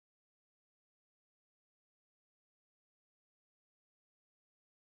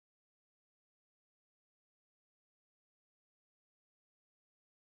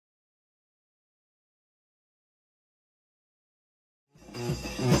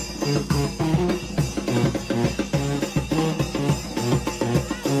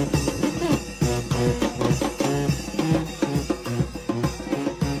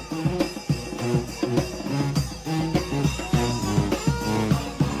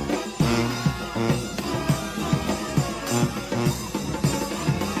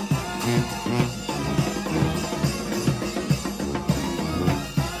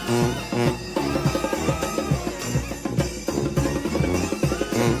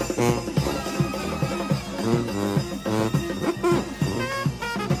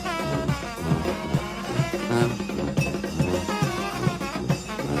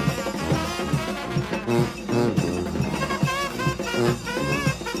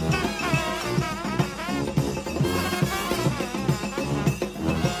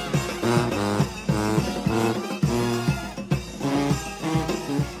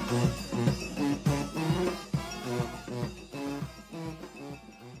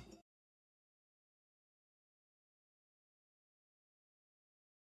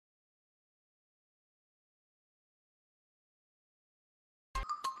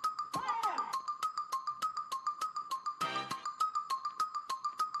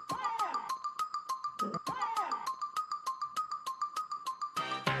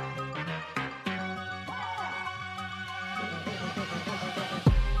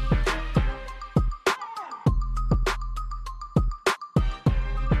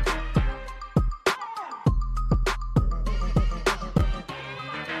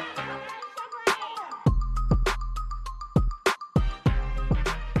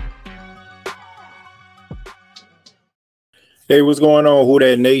Hey, what's going on, Who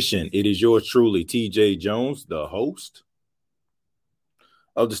Dat Nation? It is yours truly, TJ Jones, the host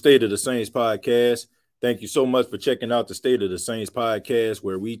of the State of the Saints podcast. Thank you so much for checking out the State of the Saints podcast,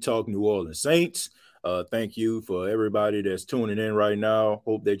 where we talk New Orleans Saints. Thank you for everybody that's tuning in right now.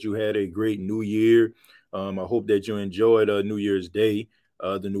 Hope that you had a great New Year. I hope that you enjoyed New Year's Day.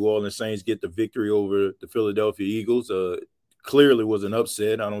 The New Orleans Saints get the victory over the Philadelphia Eagles. Clearly was an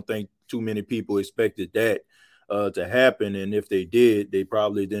upset. I don't think too many people expected that to happen. And if they did, they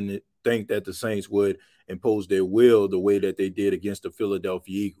probably didn't think that the Saints would impose their will the way that they did against the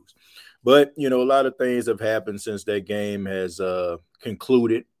Philadelphia Eagles. But, a lot of things have happened since that game has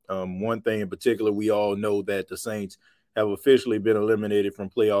concluded. One thing in particular, we all know that the Saints have officially been eliminated from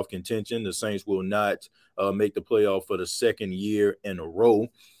playoff contention. The Saints will not make the playoff for the second year in a row.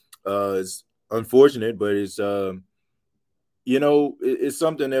 It's unfortunate, but it's it's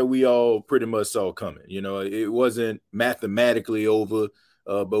something that we all pretty much saw coming. It wasn't mathematically over,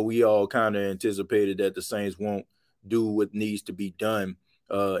 but we all kind of anticipated that the Saints won't do what needs to be done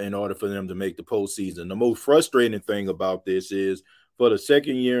in order for them to make the postseason. The most frustrating thing about this is for the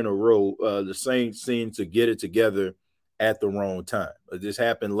second year in a row, the Saints seem to get it together at the wrong time. This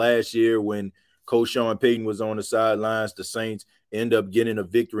happened last year when Coach Sean Payton was on the sidelines. The Saints end up getting a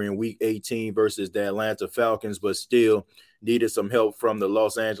victory in Week 18 versus the Atlanta Falcons, but still needed some help from the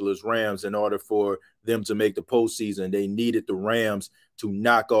Los Angeles Rams in order for them to make the postseason. They needed the Rams to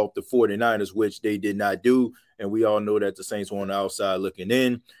knock off the 49ers, which they did not do. And we all know that the Saints were on the outside looking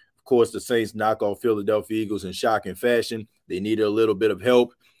in. Of course, the Saints knock off Philadelphia Eagles in shocking fashion. They needed a little bit of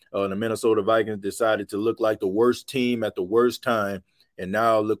help. The Minnesota Vikings decided to look like the worst team at the worst time. And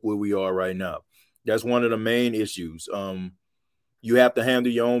now look where we are right now. That's one of the main issues. You have to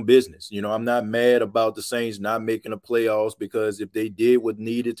handle your own business. I'm not mad about the Saints not making the playoffs, because if they did what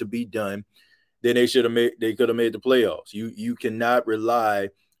needed to be done, then they could have made the playoffs. You cannot rely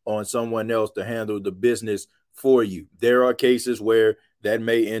on someone else to handle the business for you. There are cases where that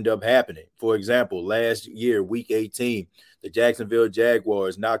may end up happening. For example, last year, Week 18, the Jacksonville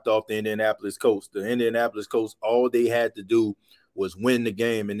Jaguars knocked off the Indianapolis Colts. The Indianapolis Colts, all they had to do was win the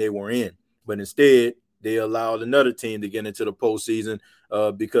game and they were in. But instead, they allowed another team to get into the postseason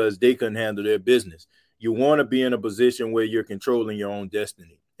because they couldn't handle their business. You want to be in a position where you're controlling your own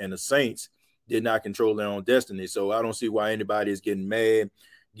destiny. And the Saints did not control their own destiny. So I don't see why anybody is getting mad,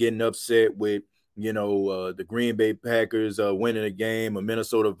 getting upset with, the Green Bay Packers winning a game, or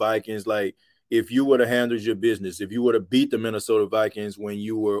Minnesota Vikings. Like, if you would have handled your business, if you would have beat the Minnesota Vikings when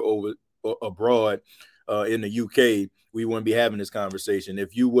you were abroad in the UK, we wouldn't be having this conversation.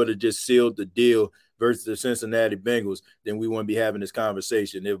 If you would have just sealed the deal versus the Cincinnati Bengals, then we wouldn't be having this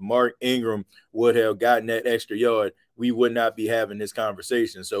conversation. If Mark Ingram would have gotten that extra yard, we would not be having this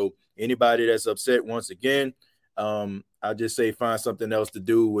conversation. So anybody that's upset, once again, I just say find something else to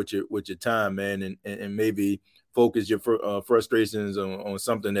do with your time, man, and maybe focus your frustrations on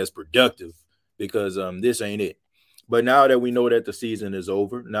something that's productive, because this ain't it. But now that we know that the season is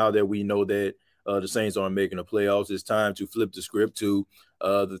over, now that we know that the Saints aren't making the playoffs, it's time to flip the script to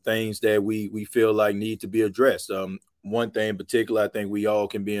the things that we feel like need to be addressed. One thing in particular I think we all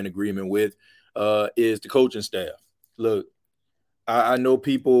can be in agreement with is the coaching staff. Look, I know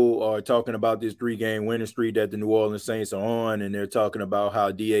people are talking about this 3-game winning streak that the New Orleans Saints are on, and they're talking about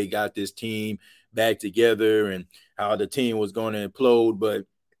how DA got this team back together and how the team was going to implode. But,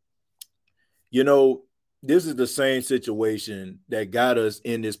 this is the same situation that got us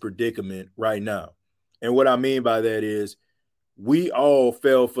in this predicament right now. And what I mean by that is we all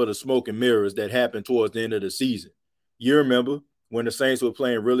fell for the smoke and mirrors that happened towards the end of the season. You remember when the Saints were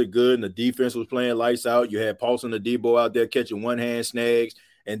playing really good and the defense was playing lights out. You had Paulson Adebo out there catching one-hand snags,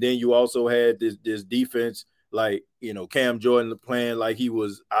 and then you also had this defense like, Cam Jordan playing like he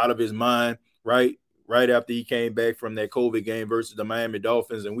was out of his mind, right? Right after he came back from that COVID game versus the Miami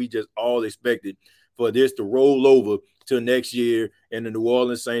Dolphins, and we just all expected for this to roll over to next year and the New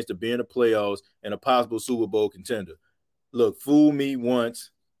Orleans Saints to be in the playoffs and a possible Super Bowl contender. Look, fool me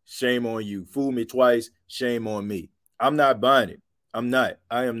once, shame on you. Fool me twice, shame on me. I'm not buying it. I'm not.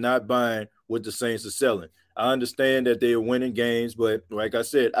 I am not buying what the Saints are selling. I understand that they are winning games, but like I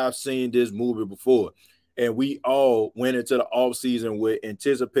said, I've seen this movie before. And we all went into the offseason with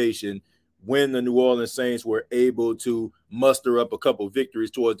anticipation when the New Orleans Saints were able to muster up a couple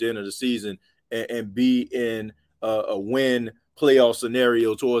victories towards the end of the season and be in a win playoff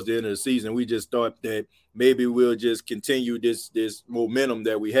scenario towards the end of the season. We just thought that maybe we'll just continue this momentum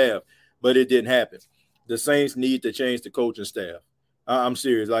that we have, but it didn't happen. The Saints need to change the coaching staff. I'm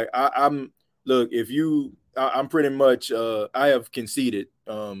serious. Like I'm look, if you, I'm pretty much, I have conceded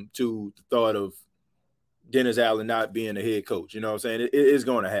to the thought of Dennis Allen not being a head coach. You know what I'm saying? It's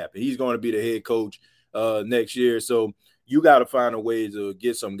going to happen. He's going to be the head coach next year. So you got to find a way to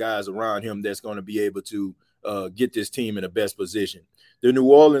get some guys around him that's going to be able to get this team in the best position. The New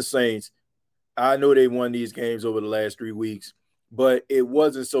Orleans Saints, I know they won these games over the last 3 weeks, but it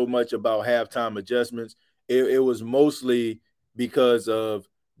wasn't so much about halftime adjustments. It was mostly because of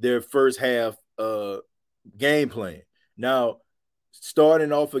their first half game plan. Now,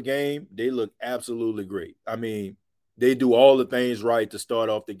 starting off a game, they look absolutely great. I mean, they do all the things right to start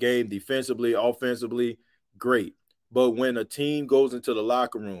off the game, defensively, offensively, great. But when a team goes into the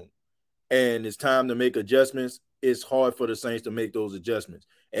locker room and it's time to make adjustments, it's hard for the Saints to make those adjustments.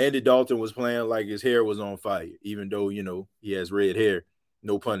 Andy Dalton was playing like his hair was on fire, even though, he has red hair,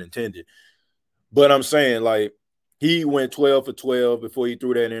 no pun intended. But I'm saying, like, he went 12 for 12 before he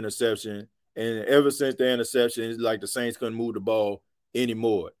threw that interception. And ever since the interception, it's like the Saints couldn't move the ball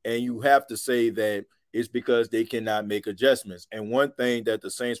anymore. And you have to say that it's because they cannot make adjustments. And one thing that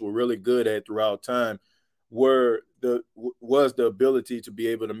the Saints were really good at throughout time was the ability to be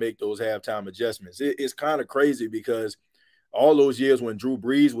able to make those halftime adjustments. It's kind of crazy because all those years when Drew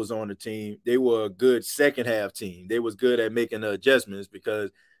Brees was on the team, they were a good second half team. They was good at making the adjustments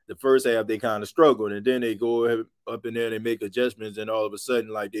because the first half they kind of struggled, and then they go up in there and they make adjustments, and all of a sudden,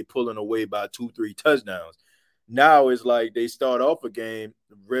 like, they pulling away by 2-3 touchdowns. Now it's like they start off a game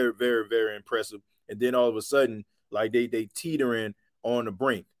very, very, very impressive, and then all of a sudden, like, they teetering on the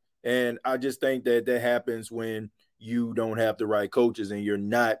brink. And I just think that happens when you don't have the right coaches and you're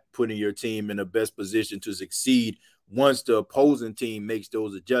not putting your team in the best position to succeed once the opposing team makes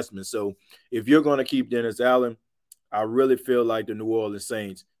those adjustments. So if you're going to keep Dennis Allen, I really feel like the New Orleans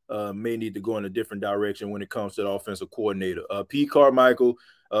Saints may need to go in a different direction when it comes to the offensive coordinator. Pete Carmichael,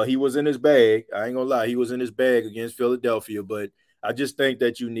 he was in his bag. I ain't gonna lie, he was in his bag against Philadelphia, but I just think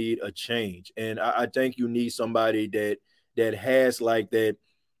that you need a change, and I think you need somebody that has like that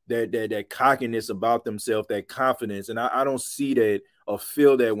cockiness about themselves, that confidence, and I don't see that or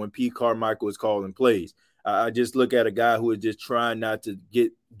feel that when Pete Carmichael is calling plays. I just look at a guy who is just trying not to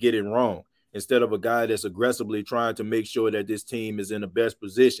get it wrong, instead of a guy that's aggressively trying to make sure that this team is in the best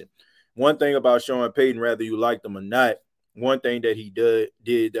position. One thing about Sean Payton, whether you like them or not, one thing that he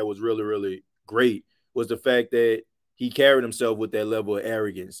did that was really, really great was the fact that he carried himself with that level of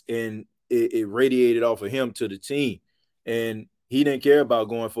arrogance, and it radiated off of him to the team. And he didn't care about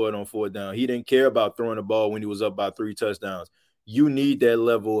going for it on fourth down. He didn't care about throwing the ball when he was up by 3 touchdowns. You need that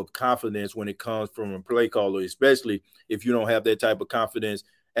level of confidence when it comes from a play caller, especially if you don't have that type of confidence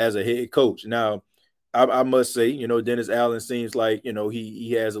as a head coach. Now, I must say, Dennis Allen seems like,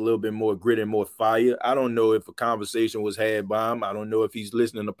 he has a little bit more grit and more fire. I don't know if a conversation was had by him. I don't know if he's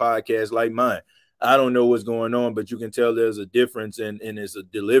listening to podcasts like mine. I don't know what's going on, but you can tell there's a difference in his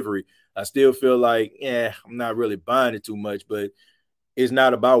delivery. I still feel like, I'm not really buying it too much, but it's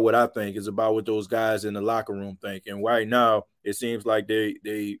not about what I think. It's about what those guys in the locker room think. And right now, it seems like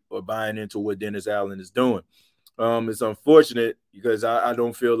they are buying into what Dennis Allen is doing. It's unfortunate because I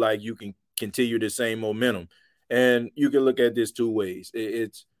don't feel like you can continue the same momentum. And you can look at this two ways.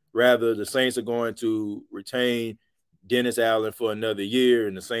 It's rather the Saints are going to retain Dennis Allen for another year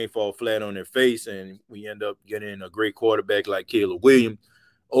and the Saints fall flat on their face and we end up getting a great quarterback like Caleb Williams.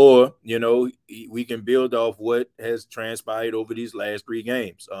 Or, we can build off what has transpired over these last 3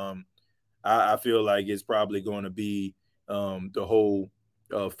 games. I feel like it's probably going to be the whole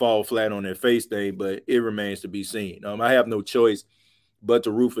fall flat on their face thing, but it remains to be seen. I have no choice but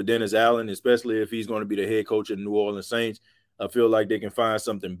to root for Dennis Allen, especially if he's going to be the head coach of the New Orleans Saints. I feel like they can find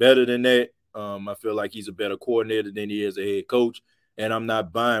something better than that. I feel like he's a better coordinator than he is a head coach. And I'm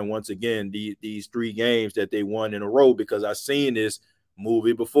not buying, once again, these 3 games that they won in a row, because I've seen this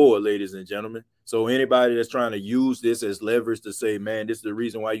movie before, ladies and gentlemen. So anybody that's trying to use this as leverage to say, man, this is the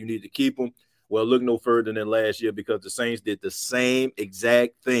reason why you need to keep them, well, look no further than last year, because the Saints did the same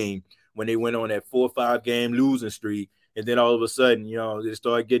exact thing when they went on that 4 or 5 game losing streak. And then all of a sudden, they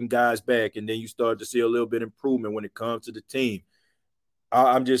start getting guys back, and then you start to see a little bit of improvement when it comes to the team.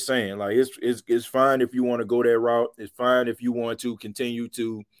 I'm just saying, like, it's fine if you want to go that route. It's fine if you want to continue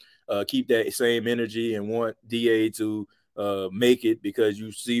to keep that same energy and want DA to make it, because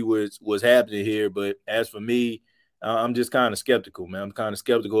you see what's happening here. But as for me, I'm just kind of skeptical, man. I'm kind of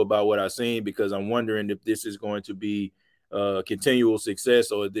skeptical about what I've seen, because I'm wondering if this is going to be continual success,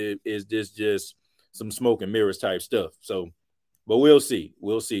 or is this just some smoke and mirrors type stuff. So, but we'll see,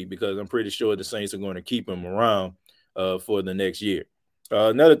 because I'm pretty sure the Saints are going to keep him around for the next year.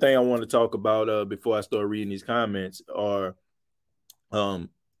 Another thing I want to talk about before I start reading these comments are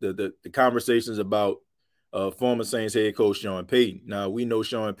the conversations about former Saints head coach Sean Payton. Now, we know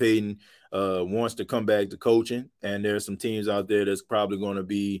Sean Payton wants to come back to coaching, and there's some teams out there that's probably going to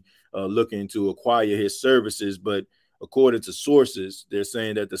be looking to acquire his services. But according to sources, they're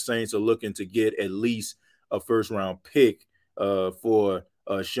saying that the Saints are looking to get at least a first-round pick for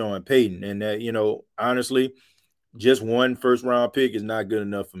Sean Payton. And that, honestly, just one first-round pick is not good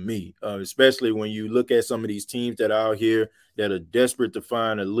enough for me, especially when you look at some of these teams that are out here that are desperate to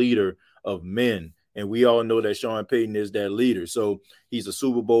find a leader of men. And we all know that Sean Payton is that leader. So he's a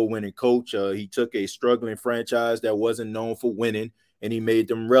Super Bowl winning coach. He took a struggling franchise that wasn't known for winning, and he made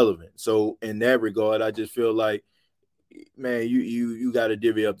them relevant. So in that regard, I just feel like, man, you got to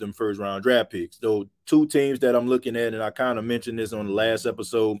divvy up them first-round draft picks. Though 2 teams that I'm looking at, and I kind of mentioned this on the last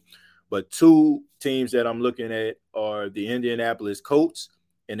episode, but 2 teams that I'm looking at are the Indianapolis Colts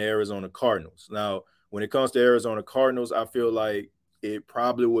and the Arizona Cardinals. Now, when it comes to Arizona Cardinals, I feel like it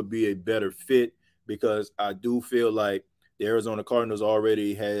probably would be a better fit, because I do feel like the Arizona Cardinals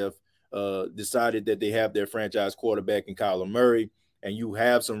already have decided that they have their franchise quarterback in Kyler Murray, and you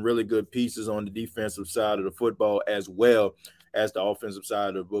have some really good pieces on the defensive side of the football as well as the offensive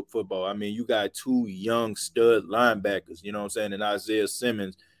side of the football. I mean, you got 2 young stud linebackers, you know what I'm saying, and Isaiah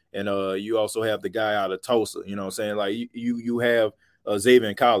Simmons. And you also have the guy out of Tulsa, you know what I'm saying? Like, you have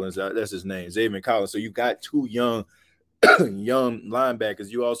Zaven Collins, that's his name, Zaven Collins. So you got 2 young linebackers.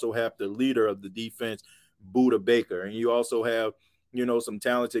 You also have the leader of the defense, Budda Baker. And you also have, some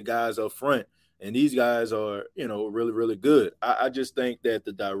talented guys up front. And these guys are, really, really good. I just think that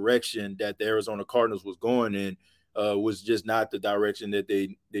the direction that the Arizona Cardinals was going in was just not the direction that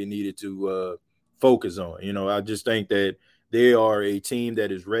they needed to focus on. I just think that they are a team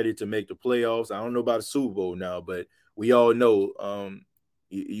that is ready to make the playoffs. I don't know about a Super Bowl now, but we all know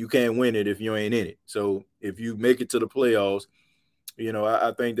you can't win it if you ain't in it. So if you make it to the playoffs,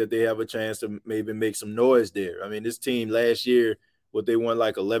 I think that they have a chance to maybe make some noise there. I mean, this team last year, they won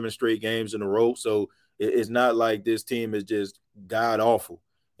like 11 straight games in a row. So it's not like this team is just god awful.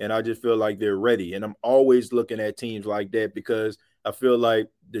 And I just feel like they're ready. And I'm always looking at teams like that, because I feel like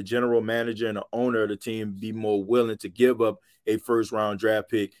the general manager and the owner of the team be more willing to give up a first-round draft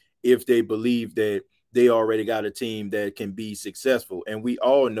pick if they believe that they already got a team that can be successful. And we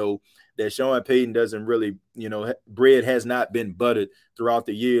all know that Sean Payton doesn't really, bread has not been buttered throughout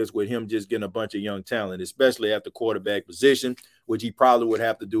the years with him just getting a bunch of young talent, especially at the quarterback position, which he probably would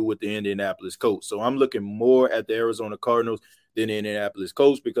have to do with the Indianapolis Colts. So I'm looking more at the Arizona Cardinals than the Indianapolis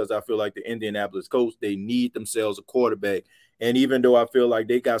Colts, because I feel like the Indianapolis Colts, they need themselves a quarterback. And even though I feel like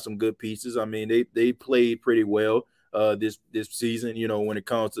they got some good pieces, I mean, they played pretty well this season, when it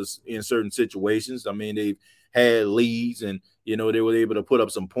comes to in certain situations. I mean, they've had leads, and, they were able to put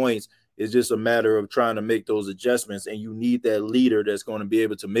up some points. It's just a matter of trying to make those adjustments, and you need that leader that's going to be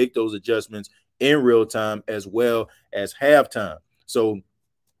able to make those adjustments in real time as well as halftime. So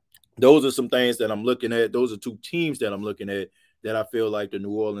those are some things that I'm looking at. Those are 2 teams that I'm looking at that I feel like the New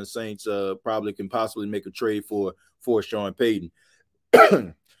Orleans Saints probably can possibly make a trade for Sean Payton. But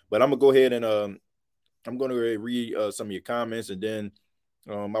I'm gonna go ahead and I'm gonna read some of your comments, and then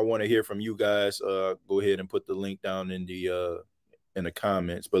I want to hear from you guys. Go ahead and put the link down in the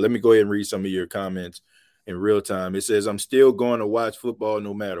comments. But let me go ahead and read some of your comments in real time. It says, I'm still going to watch football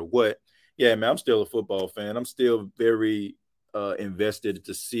no matter what. Yeah, man, I'm still a football fan. I'm still very invested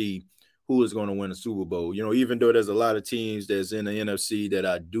to see who is going to win a Super Bowl. Even though there's a lot of teams that's in the NFC that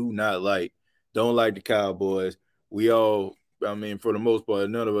I do not like, don't like the Cowboys. We all, I mean, for the most part,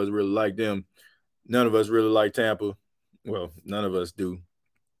 none of us really like them. None of us really like Tampa. Well, none of us do.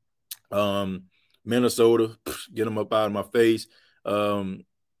 Minnesota, get them up out of my face.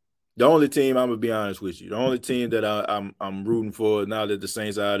 The only team, I'm gonna be honest with you, the only team that I'm rooting for now that the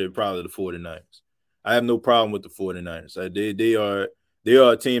Saints are out, are probably the 49ers. I have no problem with the 49ers. They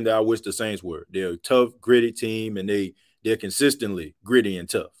are a team that I wish the Saints were. They're a tough, gritty team, and they're consistently gritty and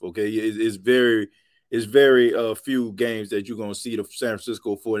tough. Okay, it's very few games that you're gonna see the San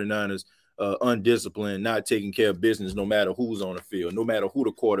Francisco 49ers undisciplined, not taking care of business, no matter who's on the field, no matter who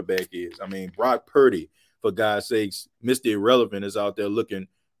the quarterback is. I mean, Brock Purdy, for God's sakes, Mr. Irrelevant, is out there looking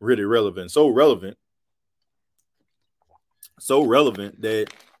really relevant. So relevant that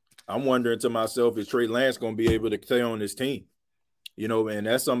I'm wondering to myself, is Trey Lance going to be able to stay on this team? You know, and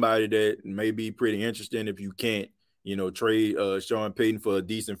that's somebody that may be pretty interesting if you can't, trade Sean Payton for a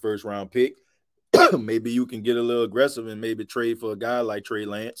decent first-round pick. Maybe you can get a little aggressive and maybe trade for a guy like Trey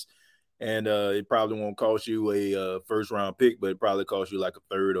Lance. And it probably won't cost you a first-round pick, but it probably cost you like a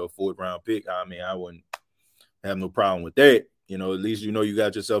third or fourth-round pick. I mean, I wouldn't have no problem with that. At least you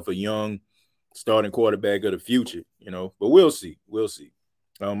got yourself a young starting quarterback of the future, but we'll see. We'll see.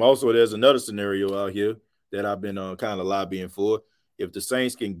 Also, there's another scenario out here that I've been kind of lobbying for. If the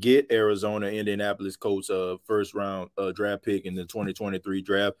Saints can get Arizona, Indianapolis Colts first round draft pick in the 2023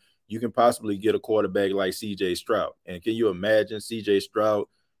 draft, you can possibly get a quarterback like C.J. Stroud. And can you imagine C.J. Stroud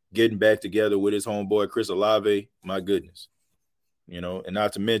getting back together with his homeboy Chris Olave? My goodness. And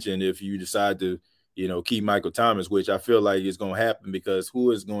not to mention if you decide to keep Michael Thomas, which I feel like is going to happen, because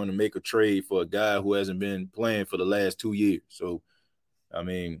who is going to make a trade for a guy who hasn't been playing for the last 2 years? So, I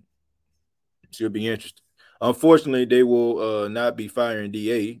mean, it should be interesting. Unfortunately, they will not be firing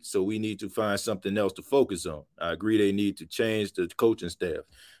DA, so we need to find something else to focus on. I agree they need to change the coaching staff.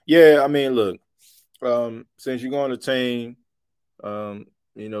 Yeah, I mean, look, since you're going to retain,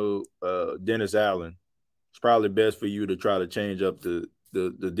 Dennis Allen, it's probably best for you to try to change up the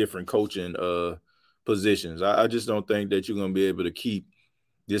different coaching positions. I just don't think that you're going to be able to keep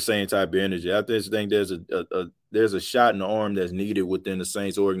this same type of energy. I just think there's a shot in the arm that's needed within the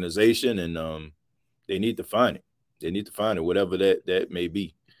Saints organization, and they need to find it. They need to find it, whatever that may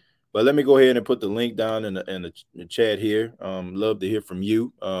be. But let me go ahead and put the link down in the chat here. Love to hear from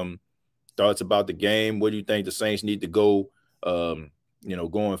you. Thoughts about the game. What do you think the Saints need to go,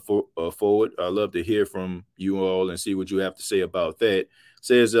 going forward? I'd love to hear from you all and see what you have to say about that.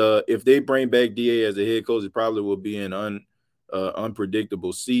 Says if they bring back DA as a head coach, it probably will be an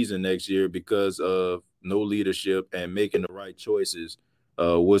unpredictable season next year because of no leadership, and making the right choices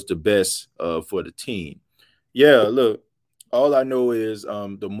was the best for the team. Yeah, look, all I know is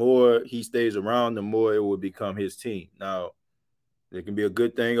the more he stays around, the more it will become his team. Now, it can be a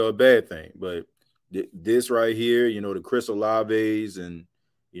good thing or a bad thing, but this right here, the Chris Olaves and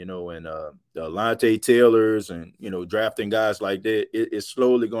the Alontae Taylors and, drafting guys like that, it's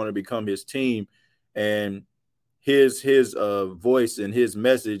slowly going to become his team. And his voice and his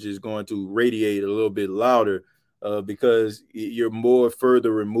message is going to radiate a little bit louder because you're more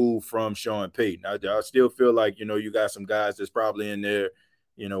further removed from Sean Payton. I still feel like, you got some guys that's probably in there,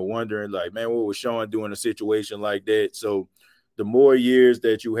 wondering like, man, what was Sean doing in a situation like that? So the more years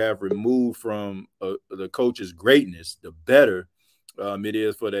that you have removed from the coach's greatness, the better it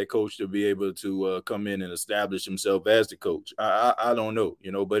is for that coach to be able to come in and establish himself as the coach. I don't know,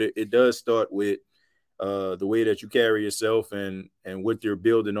 but it does start with the way that you carry yourself and what you're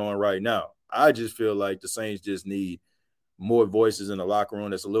building on right now. I just feel like the Saints just need more voices in the locker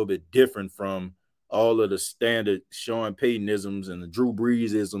room that's a little bit different from all of the standard Sean Paytonisms and the Drew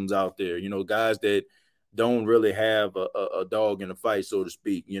Breesisms out there. Guys that don't really have a dog in the fight, so to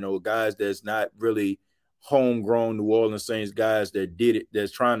speak. Guys that's not really homegrown New Orleans Saints guys that did it,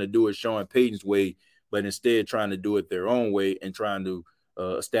 that's trying to do it Sean Payton's way, but instead trying to do it their own way and trying to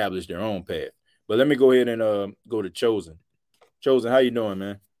establish their own path. But let me go ahead and go to Chosen. Chosen, how you doing,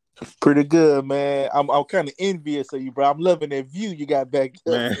 man? Pretty good, man. I'm kind of envious of you, bro. I'm loving that view you got back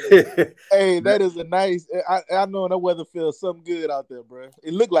there. Hey, that is a nice. I know that weather feels something good out there, bro.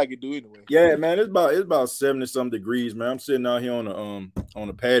 It looked like it do anyway. Yeah, man. It's about 70-some degrees, man. I'm sitting out here on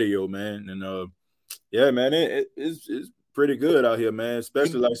the patio, man, and yeah, man. It's pretty good out here, man.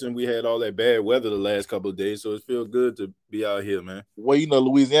 Especially like since we had all that bad weather the last couple of days, so it feels good to be out here, man. Well,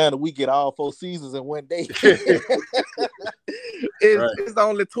 Louisiana, we get all 4 seasons in one day. It's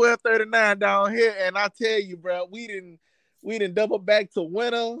only 12:39 down here, and I tell you, bro, we didn't double back to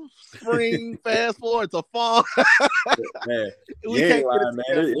winter, spring, fast forward to fall. Man, you ain't lying, man.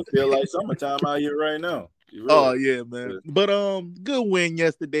 It feels like summertime out here right now. Really? Oh yeah, man. But good win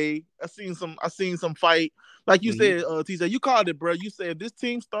yesterday. I seen some fight. Like you said, TJ, you called it, bro. You said this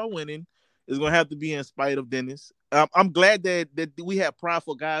team start winning, it's gonna have to be in spite of Dennis. I'm glad that we have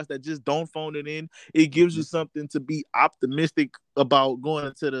prideful guys that just don't phone it in. It gives you something to be optimistic about going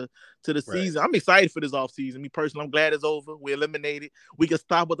into the Right. season. I'm excited for this offseason. Me personally, I'm glad it's over. We eliminated. We can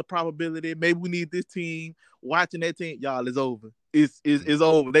stop with the probability. Maybe we need this team. Watching that team, y'all, it's over. It's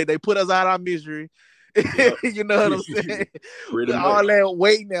over. They put us out of our misery. Yep. You know what I'm saying? Pretty much. All that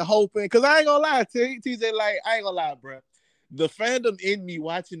waiting and hoping. Because I ain't gonna lie, TJ, like, I ain't gonna lie, bro. The fandom in me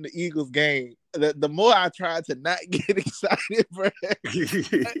watching the Eagles game, the more I tried to not get excited, bro.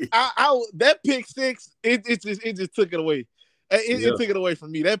 That pick six, it just took it away. It took it away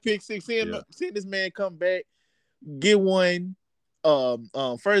from me. That pick six, seeing this man come back, get one,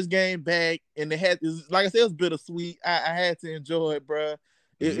 first game back, and they had, like I said, it was bittersweet. I had to enjoy it, bro.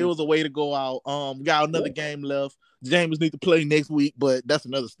 It was a way to go out. We got another game left. James need to play next week, but that's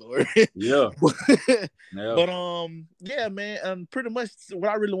another story. Yeah. But yeah, man. Pretty much what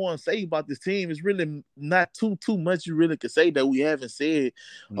I really want to say about this team is really not too much you really could say that we haven't said.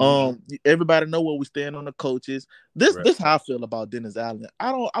 Everybody know where we stand on the coaches. This how I feel about Dennis Allen.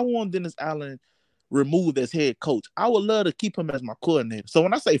 I want Dennis Allen removed as head coach. I would love to keep him as my coordinator. So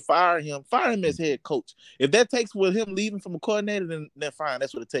when I say fire him as head coach. If that takes with him leaving from a coordinator, then fine,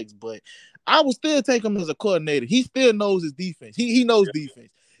 that's what it takes. But I would still take him as a coordinator. He still knows his defense. He knows defense.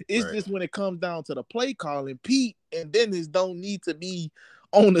 It's just when it comes down to the play calling, Pete and Dennis don't need to be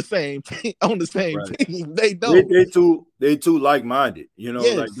on the same team. They don't. They too like-minded. You know,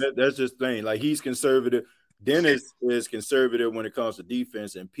 like that's just the thing. Like, he's conservative. Dennis is conservative when it comes to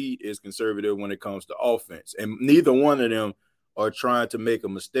defense, and Pete is conservative when it comes to offense. And neither one of them are trying to make a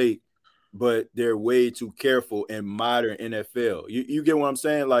mistake, but they're way too careful in modern NFL. You get what I'm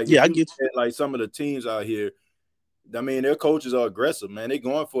saying? Like, I get you. Like, some of the teams out here, I mean, their coaches are aggressive, man. They're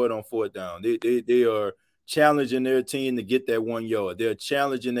going for it on fourth down. They are challenging their team to get that 1 yard. They're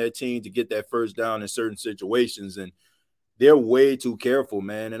challenging their team to get that first down in certain situations, and they're way too careful,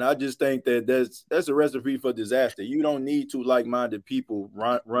 man. And I just think that that's a recipe for disaster. You don't need two like-minded people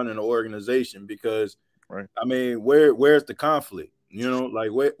running an organization because, I mean, where's the conflict? You know, like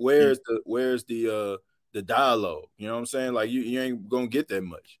where's the dialogue? You know what I'm saying? Like, you ain't gonna get that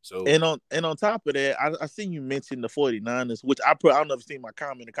much. So and on top of that, I seen you mention the 49ers, which I never seen my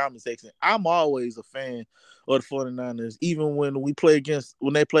comment in the comment section. I'm always a fan of the 49ers, even when they play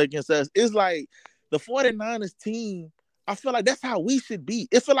against us. It's like the 49ers team. I feel like that's how we should be.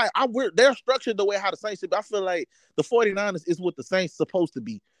 It feel like they're structured the way how the Saints should be. I feel like the 49ers is what the Saints supposed to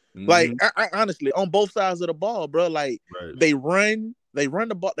be. Like, I honestly, on both sides of the ball, bro, like they run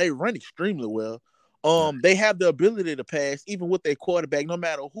the ball, they run extremely well. They have the ability to pass, even with their quarterback, no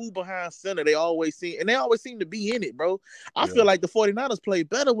matter who behind center, they always seem to be in it, bro. I feel like the 49ers play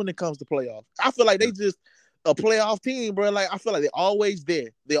better when it comes to playoffs. I feel like they just a playoff team, bro. Like, I feel like they're always there.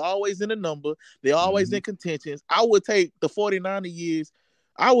 They're always in the number. They're always in contentions. I would take the 49ers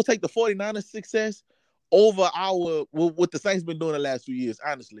success over what the Saints been doing the last few years,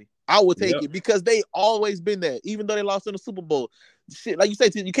 honestly. I would take it because they always been there, even though they lost in the Super Bowl. Shit, like you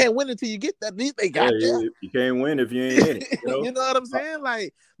say, you can't win until you get that. They got there. You can't win if you ain't in it. You know what I'm saying?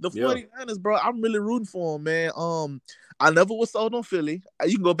 Like, the 49ers, bro, I'm really rooting for them, man. I never was sold on Philly.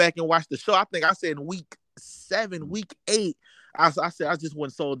 You can go back and watch the show. I think I said in week 7, week 8, I said I just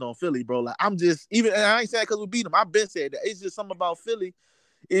wasn't sold on Philly, bro. Like, I'm just, even, and I ain't saying because we beat them. I've been saying that. It's just something about Philly.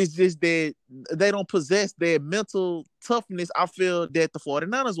 It's just that they don't possess their mental toughness, I feel, that the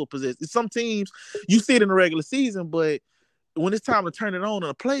 49ers will possess. Some teams, you see it in the regular season, but when it's time to turn it on in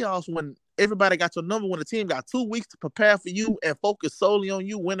the playoffs, when everybody got your number, when the team got 2 weeks to prepare for you and focus solely on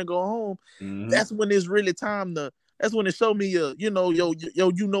you, when to go home, that's when it's really time to. That's when it showed me, you know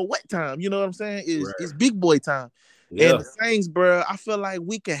what time. You know what I'm saying? It's big boy time. And the Saints, bro, I feel like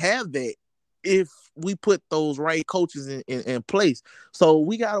we can have that if we put those right coaches in place. So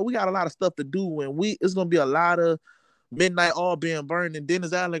we got a lot of stuff to do, and it's gonna be a lot of midnight all being burned, and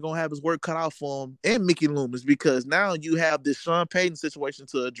Dennis Allen gonna have his work cut out for him, and Mickey Loomis, because now you have this Sean Payton situation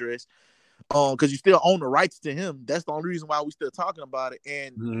to address. Because you still own the rights to him. That's the only reason why we still talking about it.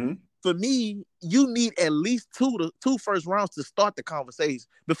 And for me, you need at least two first rounds to start the conversation.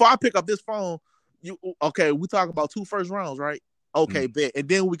 Before I pick up this phone, we talking about 2 first rounds, right? Okay, bet. And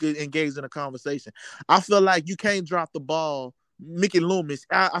then we could engage in a conversation. I feel like you can't drop the ball. Mickey Loomis,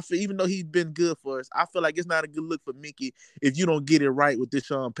 I feel, even though he's been good for us, I feel like it's not a good look for Mickey if you don't get it right with this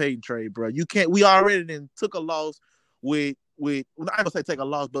Sean Payton trade, bro. You can't. We already then took a loss with I don't say take a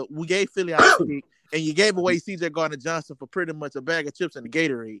loss, but we gave Philly our pick, and you gave away C.J. Gardner-Johnson for pretty much a bag of chips and a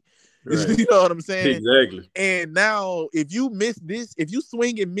Gatorade. Right. You know what I'm saying? Exactly. And now, if you miss this, if you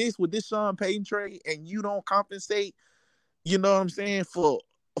swing and miss with this Sean Payton trade, and you don't compensate, you know what I'm saying, for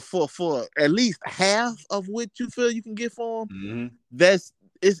for at least half of what you feel you can get for him, mm-hmm.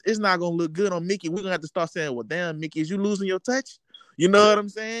 It's not gonna look good on Mickey. We're gonna have to start saying, well, damn, Mickey, is you losing your touch? You know what I'm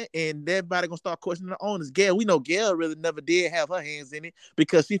saying? And everybody gonna start questioning the owners. Gail, we know Gail really never did have her hands in it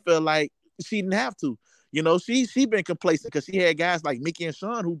because she felt like she didn't have to. You know, she been complacent because she had guys like Mickey and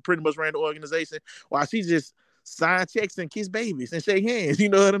Sean who pretty much ran the organization while she just signed checks and kiss babies and shake hands. You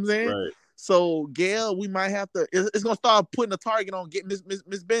know what I'm saying? Right. So Gail, we might have to. It's gonna start putting a target on getting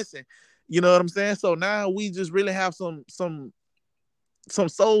Miss Benson. You know what I'm saying? So now we just really have some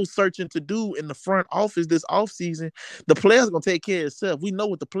soul searching to do in the front office this offseason. The players gonna take care of itself. We know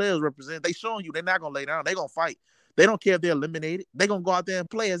what the players represent. They showing you they're not gonna lay down. They're gonna fight. They don't care if they're eliminated. They're gonna go out there and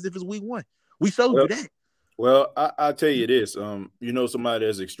play as if it's week 1. We showed you that. Well, I'll tell you this. You know, somebody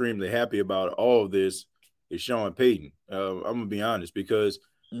that's extremely happy about all of this is Sean Payton. I'm gonna be honest because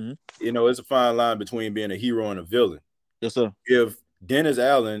you know it's a fine line between being a hero and a villain. Yes, sir. If Dennis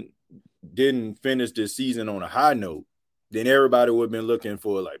Allen didn't finish this season on a high note, then everybody would have been looking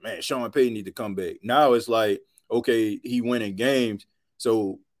for like, man, Sean Payton need to come back. Now it's like, okay, he winning games.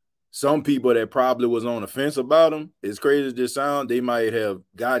 So some people that probably was on the fence about him, as crazy as this sound, they might have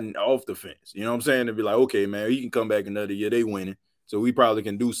gotten off the fence. You know what I'm saying? To be like, okay, man, he can come back another year. They winning. So we probably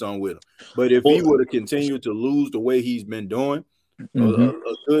can do something with him. But if he would have continued to lose the way he's been doing, a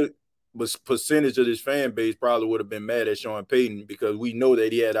good percentage of this fan base probably would have been mad at Sean Payton because we know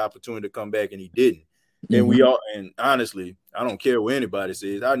that he had the opportunity to come back and he didn't. And we all, and honestly, I don't care what anybody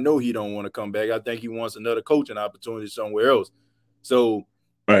says. I know he don't want to come back. I think he wants another coaching opportunity somewhere else. So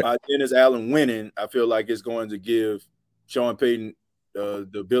by Dennis Allen winning, I feel like it's going to give Sean Payton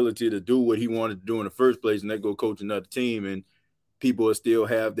the ability to do what he wanted to do in the first place, and then go coach another team, and people will still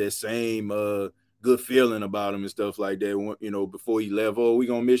have that same good feeling about him and stuff like that. You know, before he left, oh, we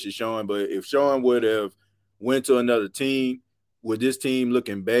gonna miss you, Sean. But if Sean would have went to another team with this team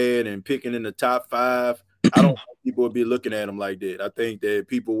looking bad and picking in the top 5, I don't think people would be looking at him like that. I think that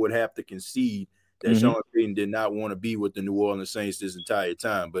people would have to concede that Sean Payton did not want to be with the New Orleans Saints this entire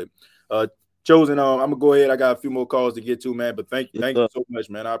time. But Chosen, I'm gonna go ahead. I got a few more calls to get to, man. But thank you so much,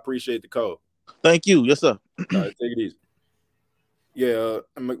 man. I appreciate the call. Thank you. Yes, sir. All right, take it easy. Yeah,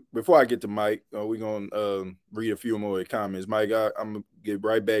 before I get to Mike, we're gonna read a few more comments. Mike, I'm gonna get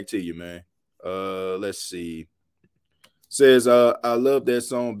right back to you, man. Let's see. Says, I love that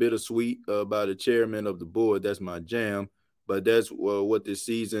song Bittersweet by the chairman of the board. That's my jam. But that's what this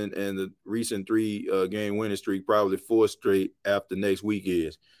season and the recent 3-game winning streak, probably 4 straight after next week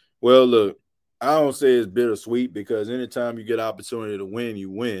is. Well, look, I don't say it's bittersweet because anytime you get an opportunity to win,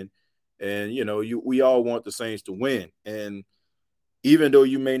 you win. And, you know, we all want the Saints to win. And even though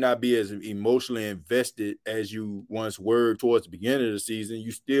you may not be as emotionally invested as you once were towards the beginning of the season,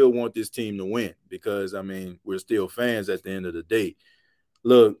 you still want this team to win because, I mean, we're still fans at the end of the day.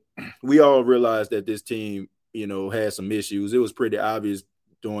 Look, we all realize that this team, you know, had some issues. It was pretty obvious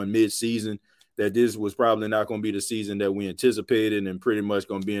during mid-season that this was probably not going to be the season that we anticipated and pretty much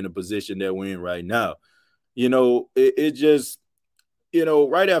going to be in the position that we're in right now. You know, it just, you know,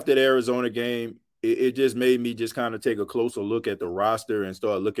 right after the Arizona game, it just made me just kind of take a closer look at the roster and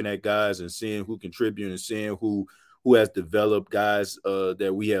start looking at guys and seeing who contribute and seeing who has developed guys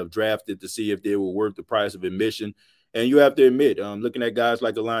that we have drafted to see if they were worth the price of admission. And you have to admit, looking at guys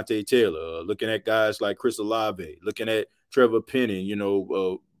like Alontae Taylor, looking at guys like Chris Olave, looking at Trevor Penning,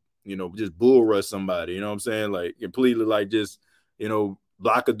 just bull rush somebody, you know what I'm saying? Like completely like just,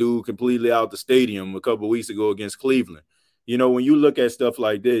 block a dude completely out the stadium a couple of weeks ago against Cleveland. You know, when you look at stuff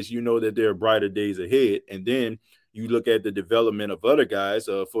like this, you know that there are brighter days ahead. And then you look at the development of other guys,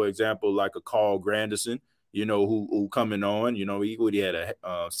 for example, like a Carl Granderson, who coming on, he had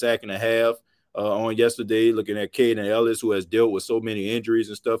a sack and a half on yesterday, looking at Caden Ellis, who has dealt with so many injuries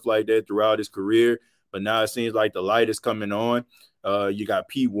and stuff like that throughout his career. But now it seems like the light is coming on. You got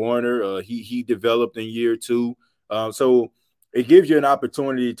Pete Warner. He developed in year 2. So it gives you an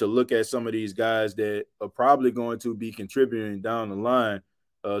opportunity to look at some of these guys that are probably going to be contributing down the line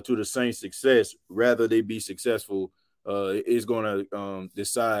to the Saints' success. Rather they be successful is going to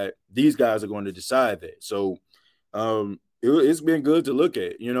decide. These guys are going to decide that. So it's been good to look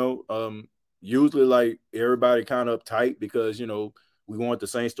at. Usually like everybody kind of uptight because we want the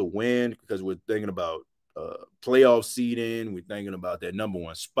Saints to win because we're thinking about playoff seeding. We're thinking about that number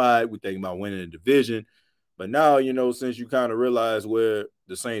 1 spot. We're thinking about winning the division. But now, since you kind of realize where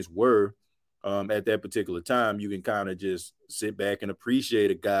the Saints were at that particular time, you can kind of just sit back and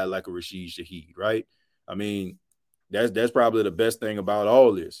appreciate a guy like a Rashid Shaheed, right? I mean, that's probably the best thing about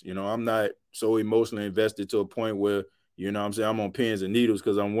all this. I'm not so emotionally invested to a point where, I'm on pins and needles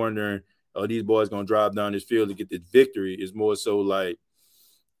because I'm wondering, are these boys going to drive down this field to get this victory? It's more so like,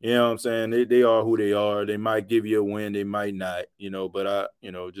 You know what I'm saying? They are who they are. They might give you a win, they might not, but I,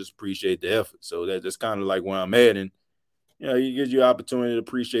 just appreciate the effort. So that's kind of like where I'm at. And, it gives you an opportunity to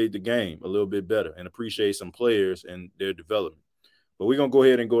appreciate the game a little bit better and appreciate some players and their development. But we're going to go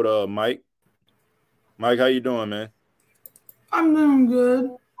ahead and go to Mike. Mike, how you doing, man? I'm doing good.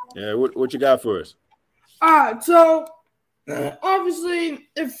 Yeah, what you got for us? All right, so obviously,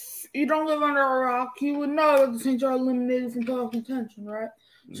 if you don't live under a rock, you would know that the Saints are eliminated from playoff contention, right?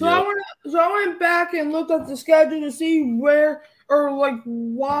 So yep. I went back and looked at the schedule to see where or like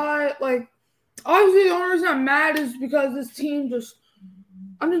why. Like, obviously, the only reason I'm mad is because this team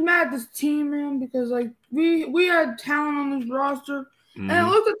I'm just mad at this team, man, because like we had talent on this roster, and I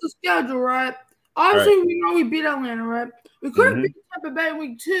looked at the schedule, right? Obviously, we know we beat Atlanta, right? We could have beat Tampa Bay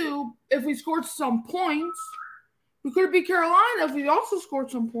week 2 if we scored some points. We could have beat Carolina if we also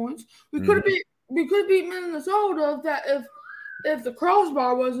scored some points. We could have beat Minnesota if the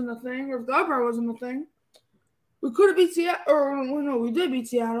crossbar wasn't a thing or if the upright wasn't a thing. We could have beat Seattle, or no, we did beat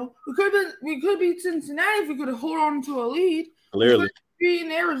Seattle. We could have beat Cincinnati if we could have held on to a lead. Clearly. We could have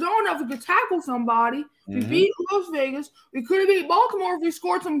beaten Arizona if we could tackle somebody. We beat Las Vegas. We could have beat Baltimore if we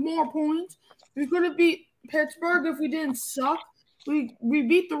scored some more points. We could have beat Pittsburgh if we didn't suck. We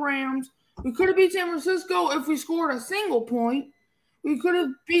beat the Rams. We could have beat San Francisco if we scored a single point. We could have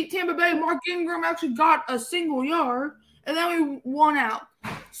beat Tampa Bay. Mark Ingram actually got a single yard, and then we won out.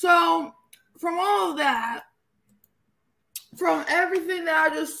 So from all of that, from everything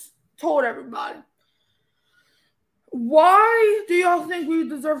that I just told everybody, why do y'all think we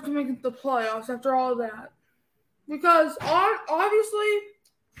deserve to make the playoffs after all that? Because obviously,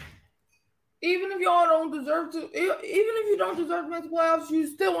 even if y'all don't deserve to, even if you don't deserve to make the playoffs, you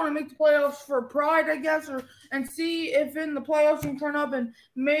still want to make the playoffs for pride, I guess, and see if in the playoffs you can turn up and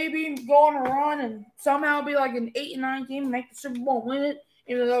maybe go on a run and somehow be like an 8-9 team and make the Super Bowl, win it,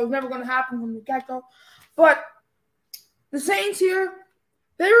 even though it was never going to happen from the get-go. But the Saints here,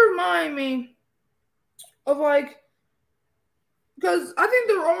 they remind me of because I think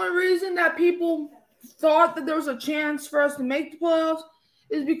the only reason that people thought that there was a chance for us to make the playoffs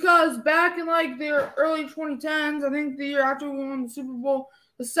is because back in the early 2010s, I think the year after we won the Super Bowl,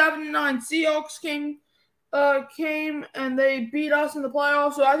 the 7-9 Seahawks came and they beat us in the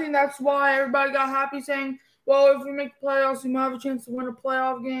playoffs. So I think that's why everybody got happy saying, well, if we make the playoffs, we might have a chance to win a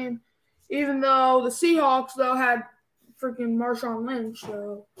playoff game. Even though the Seahawks, though, had freaking Marshawn Lynch.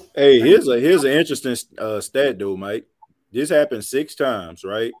 So. Hey, here's an interesting stat, though, Mike. This happened 6 times,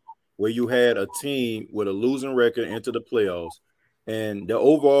 right, where you had a team with a losing record into the playoffs. And the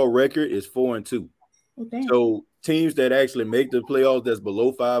overall record is 4-2. Okay. So teams that actually make the playoffs that's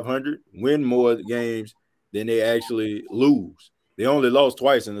below 500 win more games than they actually lose. They only lost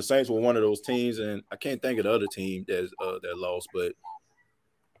twice, and the Saints were one of those teams. And I can't think of the other team that lost, but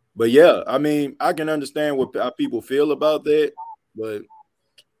yeah, I mean, I can understand how people feel about that, but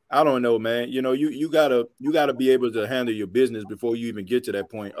I don't know, man. You gotta be able to handle your business before you even get to that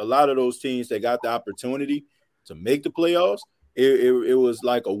point. A lot of those teams that got the opportunity to make the playoffs, it was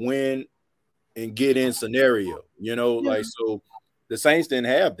like a win and get in scenario, so the Saints didn't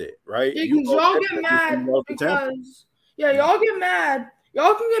have that, right? Yeah, y'all get mad because y'all get mad.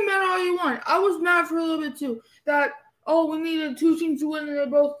 Y'all can get mad all you want. I was mad for a little bit too. That we needed 2 teams to win and they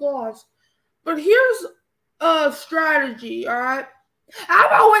both lost. But here's a strategy, all right? How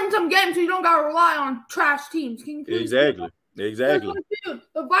about winning some games so you don't gotta rely on trash teams? Can you please Exactly. Dude,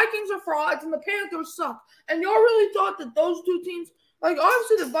 the Vikings are frauds and the Panthers suck. And y'all really thought that those 2 teams,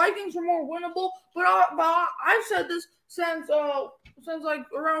 obviously the Vikings were more winnable, but I've said this since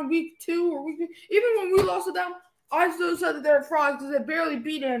around week 2 or week 3. Even when we lost to them, I still said that they were frauds because they barely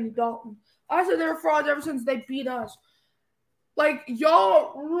beat Andy Dalton. I said they were frauds ever since they beat us.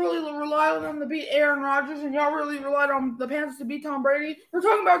 Y'all really relied on them to beat Aaron Rodgers, and y'all really relied on the Panthers to beat Tom Brady. We're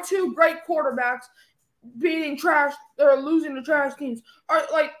talking about 2 great quarterbacks beating trash or losing to trash teams.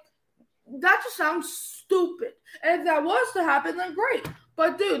 That just sounds stupid. And if that was to happen, then great.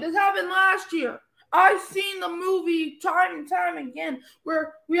 But dude, this happened last year. I've seen the movie time and time again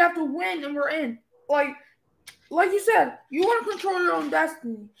where we have to win and we're in. Like you said, you want to control your own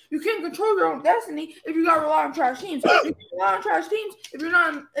destiny. You can't control your own destiny if you got to rely on trash teams. If you rely on trash teams, if you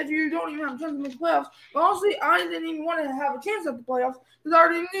don't even have a chance to make the playoffs. But honestly, I didn't even want to have a chance at the playoffs because I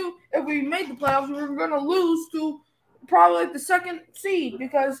already knew if we made the playoffs, we were going to lose to probably the 2nd seed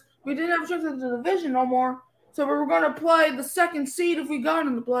because we didn't have a chance at the division no more. So we were going to play the 2nd seed if we got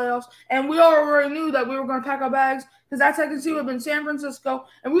in the playoffs. And we already knew that we were going to pack our bags because that 2nd seed would have been San Francisco.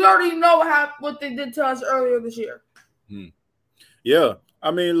 And we already know what they did to us earlier this year. Yeah.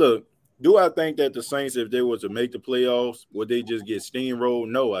 I mean, look, Do I think that the Saints, if they were to make the playoffs, would they just get steamrolled?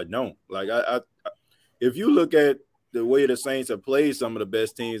 No, I don't. Like if you look at the way the Saints have played some of the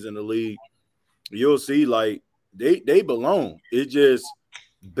best teams in the league, you'll see like they belong. It's just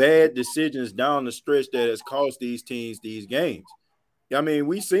bad decisions down the stretch that has cost these teams these games. I mean,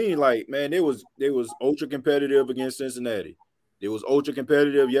 we seen like, man, they was ultra competitive against Cincinnati. They was ultra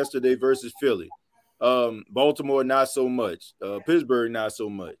competitive yesterday versus Philly. Baltimore, not so much. Pittsburgh, not so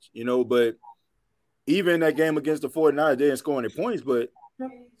much. But even in that game against the 49ers, they didn't score any points, but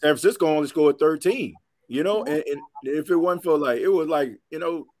San Francisco only scored 13. And if it wasn't for like, it was like,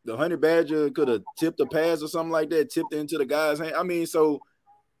 the Honey Badger could have tipped a pass or something like that, tipped into the guy's hand. I mean, so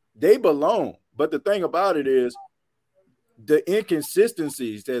they belong. But the thing about it is the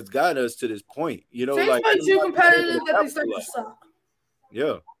inconsistencies that's got us to this point. Saints like too competitive that they start to suck.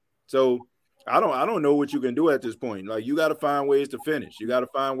 Yeah. So I don't know what you can do at this point. Like, you got to find ways to finish. You got to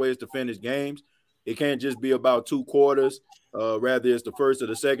find ways to finish games. It can't just be about 2 quarters. Rather it's the first or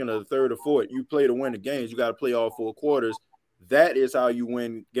the second or the third or fourth. You play to win the games. You got to play all 4 quarters. That is how you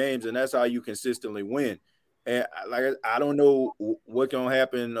win games, and that's how you consistently win. And I don't know what can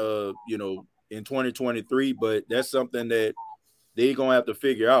happen, in 2023, but that's something that they're gonna have to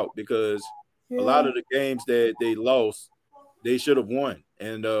figure out, because a lot of the games that they lost, they should have won,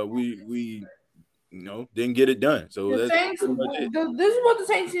 and we didn't get it done. So this is what the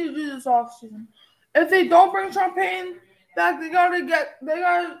Saints need to do this offseason. If they don't bring Champagne back, they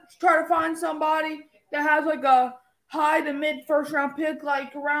gotta try to find somebody that has like a high to mid first round pick,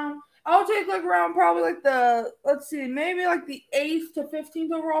 like around. I'll take like around probably like maybe like the 8th to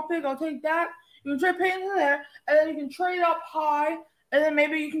 15th overall pick. I'll take that. You can trade Payton in there, and then you can trade up high, and then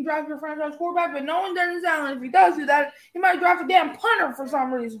maybe you can draft your franchise quarterback. But knowing Dennis Allen, if he does do that, he might draft a damn punter for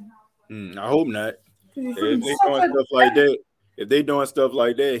some reason. I hope not. If they doing stuff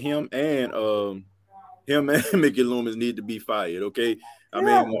like that, him and Mickey Loomis need to be fired. Okay. I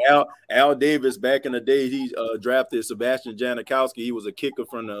mean, Al Davis back in the day, he drafted Sebastian Janikowski. He was a kicker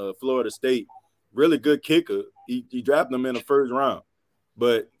from Florida State, really good kicker. He drafted him in the first round.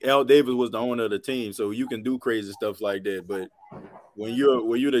 But Al Davis was the owner of the team, so you can do crazy stuff like that. But when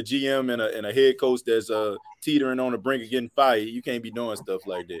you're the GM and a head coach that's teetering on the brink of getting fired, you can't be doing stuff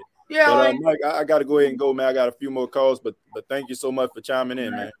like that. Yeah, but Mike, I got to go ahead and go, man. I got a few more calls, but thank you so much for chiming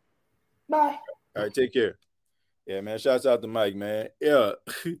in, man. Bye. All right, take care. Yeah, man. Shouts out to Mike, man. Yeah,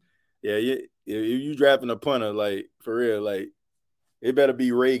 yeah. You drafting a punter, like, for real, like, it better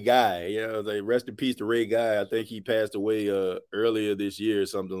be Ray Guy. Like, rest in peace to Ray Guy. I think he passed away earlier this year or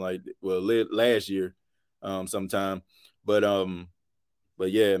something like that. Well, last year, sometime. But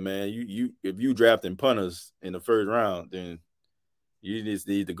yeah, man, you if you drafting punters in the first round, then you just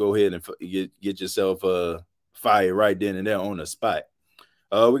need to go ahead and get yourself fired right then and there on the spot.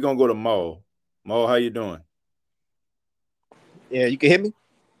 We're gonna go to Maul. Maul, how you doing? Yeah, you can hear me?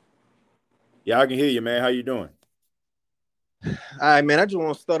 Yeah, I can hear you, man. How you doing? All right, man. I just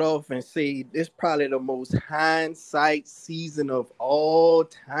want to start off and say this is probably the most hindsight season of all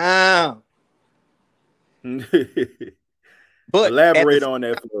time. But elaborate on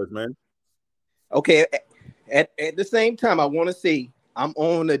that for us, man. Okay. At the same time, I want to say I'm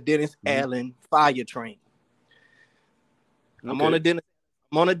on the Dennis Allen fire train. I'm on a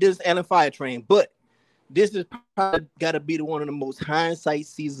Dennis Allen fire train, but this is probably got to be one of the most hindsight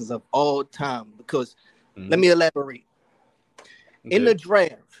seasons of all time, because let me elaborate. Okay. In the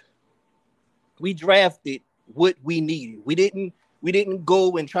draft, we drafted what we needed. We didn't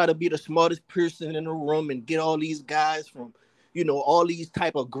go and try to be the smartest person in the room and get all these guys from, all these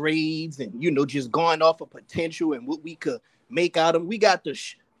type of grades and, just going off of potential and what we could make out of them. We got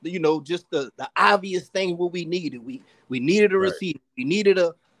just the obvious thing what we needed. We needed a receiver. We needed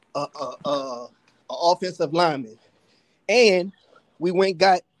a offensive lineman. And we went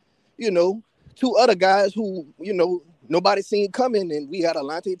got, 2 other guys who, nobody seen coming, and we had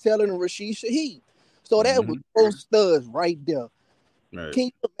Alontae Taylor and Rashid Shaheed. So that was 4 studs right there. Right. Can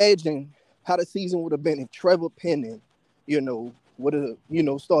you imagine how the season would have been if Trevor Penning, would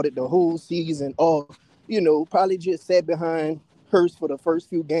have, started the whole season, or, probably just sat behind Hurst for the first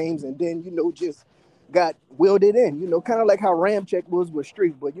few games and then, just got welded in, kind of like how Ramczyk was with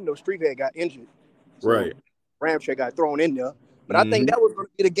Street, but, Street had got injured. So right. Ramczyk got thrown in there. But I think that was going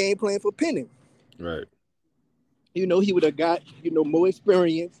to be the game plan for Penning. Right. He would have got, more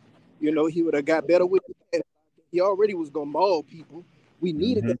experience. He would have got better with it. He already was going to maul people. We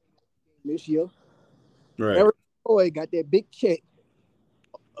needed that this year. Right. Eric Roy got that big check.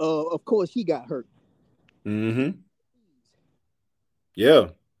 Of course, he got hurt. Yeah.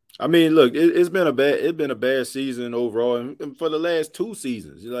 I mean, look, it's been a bad season overall, and for the last 2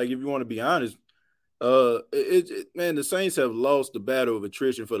 seasons. Like, if you want to be honest, man, the Saints have lost the battle of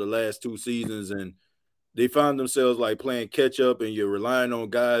attrition for the last 2 seasons, and they find themselves like playing catch up, and you're relying on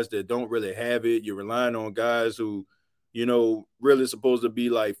guys that don't really have it. You're relying on guys who, really supposed to be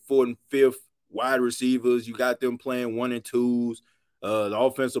like 4th and 5th wide receivers. You got them playing 1 and 2s. The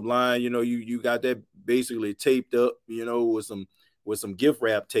offensive line, you got that basically taped up, with some gift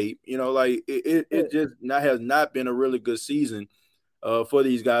wrap tape. Like it just has not been a really good season for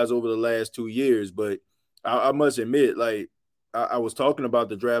these guys over the last 2 years. But I must admit, like I was talking about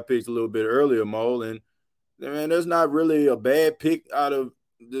the draft picks a little bit earlier, Maul, and man, there's not really a bad pick out of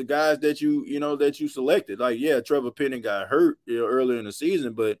the guys that you selected. Like, yeah, Trevor Penning got hurt earlier in the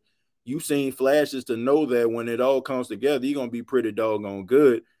season, but you've seen flashes to know that when it all comes together, you're gonna be pretty doggone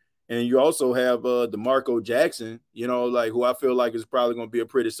good. And you also have DeMarco Jackson, like who I feel like is probably gonna be a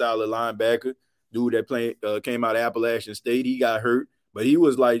pretty solid linebacker. Dude that came out of Appalachian State. He got hurt, but he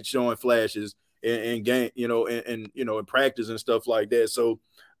was like showing flashes in game, in practice and stuff like that. So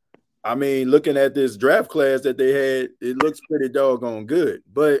I mean, looking at this draft class that they had, it looks pretty doggone good.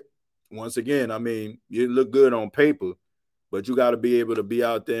 But once again, I mean, you look good on paper, but you got to be able to be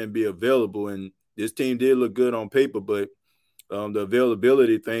out there and be available. And this team did look good on paper, but the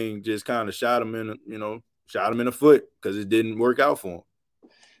availability thing just kind of shot him in the foot because it didn't work out for him.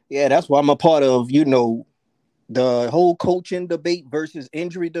 Yeah, that's why I'm a part of, the whole coaching debate versus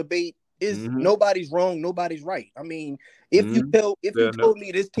injury debate. Is nobody's wrong, nobody's right. I mean, if you told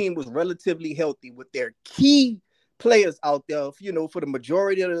me this team was relatively healthy with their key players out there, for the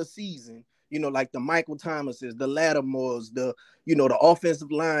majority of the season, like the Michael Thomases, the Lattimores, the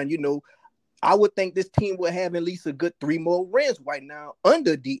offensive line, I would think this team would have at least a good 3 more wins right now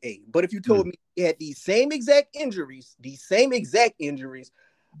under DA. But if you told me he had these same exact injuries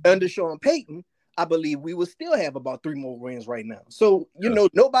under Sean Payton, I believe we would still have about 3 more wins right now. So,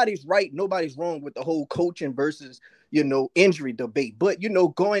 nobody's right, nobody's wrong with the whole coaching versus, injury debate. But,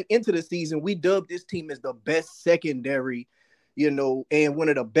 going into the season, we dubbed this team as the best secondary, and one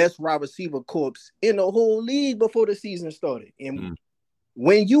of the best wide receiver corps in the whole league before the season started. And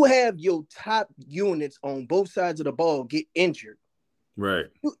when you have your top units on both sides of the ball get injured, right,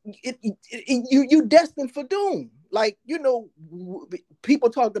 you destined for doom. Like, people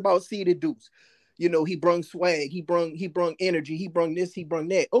talked about Seeded Deuce. He brung swag, he brung energy, he brung this, he brung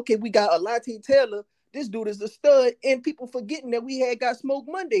that. Okay, we got Alontae Taylor. This dude is a stud, and people forgetting that we had got Smoke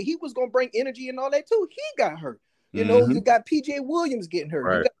Monday. He was gonna bring energy and all that too. He got hurt. You got PJ Williams getting hurt.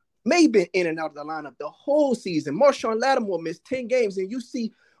 Right. You got May been in and out of the lineup the whole season. Marshawn Lattimore missed 10 games, and you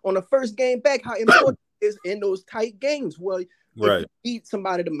see on the first game back how important it is in those tight games. Well, if you need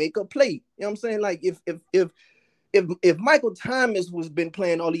somebody to make a play, you know what I'm saying? Like if Michael Thomas was been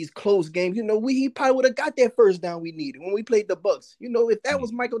playing all these close games, he probably would have got that first down we needed when we played the Bucks. If that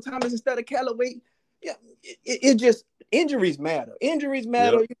was Michael Thomas instead of Callaway, yeah, it just injuries matter. Injuries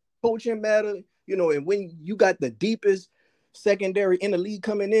matter, coaching matter, and when you got the deepest secondary in the league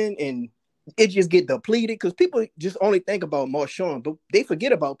coming in and it just get depleted because people just only think about Marshawn, but they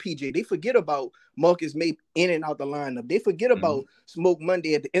forget about PJ. They forget about Marcus May in and out the lineup. They forget about Smoke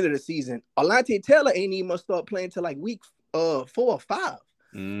Monday at the end of the season. Alontae Taylor ain't even must start playing till like week 4 or 5.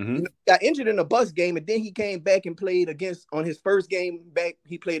 Got injured in a bus game, and then he came back and played on his first game back.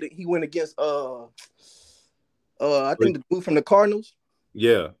 He went against I think the dude from the Cardinals.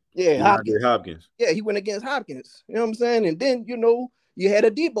 Hopkins. Yeah, he went against Hopkins. You know what I'm saying? And then you had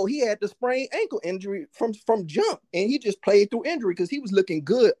a Debo. He had the sprained ankle injury from jump, and he just played through injury because he was looking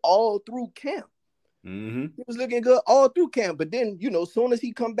good all through camp. He was looking good all through camp. But then, as soon as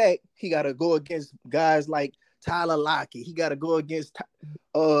he come back, he got to go against guys like Tyler Lockett. He got to go against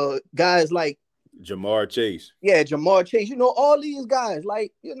guys like Jamar Chase. Yeah, Jamar Chase. All these guys,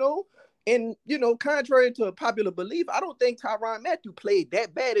 like, and, contrary to popular belief, I don't think Tyrann Mathieu played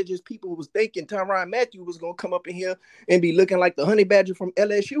that bad. It just people was thinking Tyrann Mathieu was going to come up in here and be looking like the honey badger from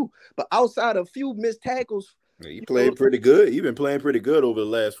LSU. But outside of a few missed tackles, he played pretty good. He's been playing pretty good over the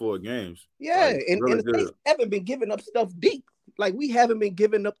last 4 games. Yeah, and the Saints haven't been giving up stuff deep. Like, we haven't been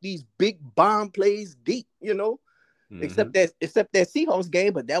giving up these big bomb plays deep, except that Seahawks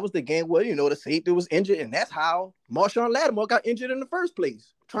game. But that was the game where, the safety was injured, and that's how Marshawn Lattimore got injured in the first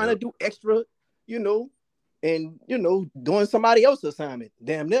place. Trying to do extra, and doing somebody else's assignment.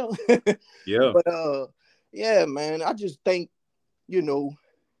 Damn near. Yeah. But yeah, man, I just think,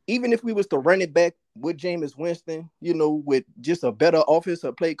 even if we was to run it back with Jameis Winston, with just a better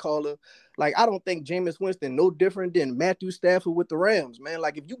offensive play caller, like, I don't think Jameis Winston no different than Matthew Stafford with the Rams, man.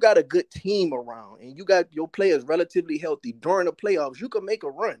 Like, if you got a good team around and you got your players relatively healthy during the playoffs, you can make a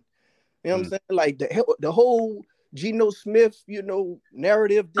run. You know what I'm saying? Like the whole Geno Smith,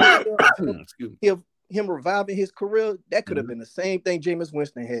 narrative him reviving his career, that could have been the same thing Jameis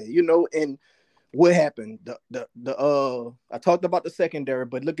Winston had, and what happened? I talked about the secondary,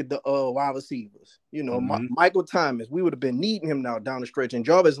 but look at the wide receivers. Michael Thomas, we would have been needing him now down the stretch. And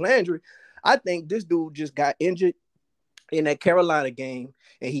Jarvis Landry, I think this dude just got injured in that Carolina game,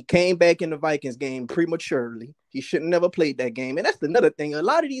 and he came back in the Vikings game prematurely. He should never played that game. And that's another thing. A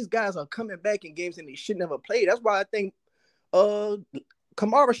lot of these guys are coming back in games and they should never play. That's why I think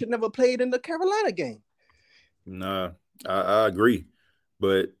Kamara should never played in the Carolina game. Nah, I agree.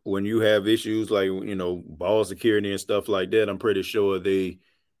 But when you have issues like, ball security and stuff like that, I'm pretty sure I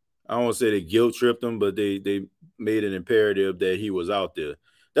don't want to say they guilt tripped him, but they made an imperative that he was out there.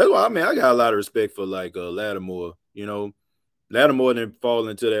 That's why, I got a lot of respect for like Lattimore. Lattimore didn't fall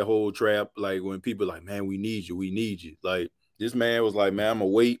into that whole trap. Like when people are like, man, we need you. Like this man was like, man, I'm going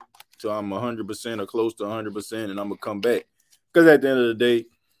to wait till I'm 100% or close to 100% and I'm going to come back. Because at the end of the day,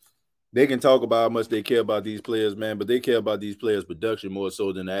 they can talk about how much they care about these players, man, but they care about these players' production more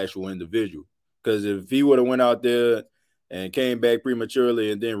so than the actual individual. Because if he would have went out there and came back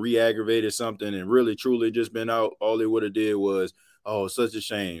prematurely and then re-aggravated something and really, truly just been out, all they would have did was, oh, such a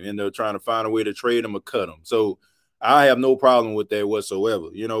shame. And they're trying to find a way to trade him or cut him. So I have no problem with that whatsoever,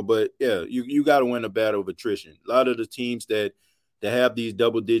 But, yeah, you got to win a battle of attrition. A lot of the teams that have these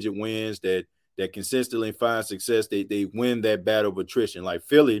double-digit wins that consistently find success, they win that battle of attrition. Like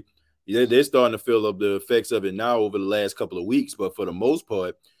Philly, they're starting to feel up the effects of it now over the last couple of weeks. But for the most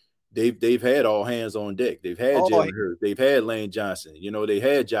part, they've had all hands on deck. They've had Jalen Hurts. They've had Lane Johnson. They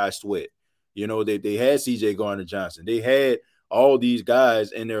had Josh Sweat. They had C.J. Gardner-Johnson. They had all these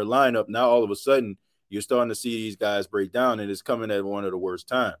guys in their lineup. Now, all of a sudden, you're starting to see these guys break down, and it's coming at one of the worst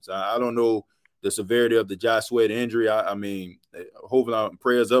times. I don't know the severity of the Josh Sweat injury. I mean, hopefully,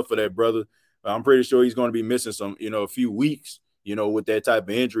 prayers up for that brother. I'm pretty sure he's going to be missing some, a few weeks. With that type of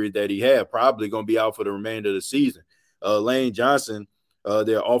injury that he had, probably going to be out for the remainder of the season. Lane Johnson,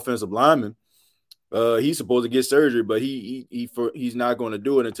 their offensive lineman, he's supposed to get surgery, but he's not going to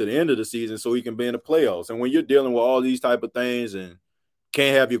do it until the end of the season so he can be in the playoffs. And when you're dealing with all these type of things and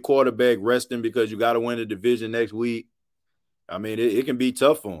can't have your quarterback resting because you got to win the division next week, I mean, it can be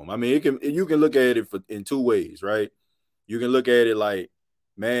tough for him. I mean, you can look at it in two ways, right? You can look at it like,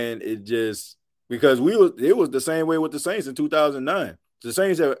 man, because it was the same way with the Saints in 2009.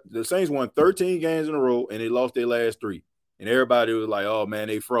 The Saints won 13 games in a row and they lost their last 3. And everybody was like, oh man,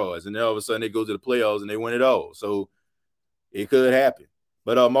 they frauds. And then all of a sudden they go to the playoffs and they win it all. So it could happen.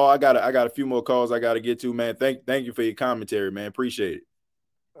 But Maul, I got a few more calls I got to get to, man. Thank you for your commentary, man. Appreciate it.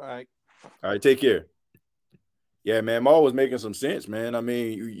 All right, take care. Yeah, man, Maul was making some sense, man. I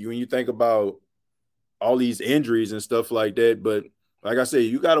mean, when you think about all these injuries and stuff like that, but like I said,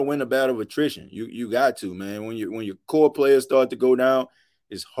 you got to win the battle of attrition. You got to, man. When your core players start to go down,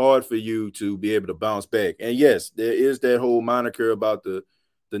 it's hard for you to be able to bounce back. And yes, there is that whole moniker about the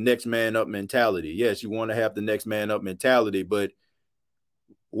next man up mentality. Yes, you want to have the next man up mentality, but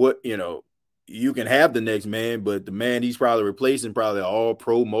you can have the next man, but the man he's probably replacing probably all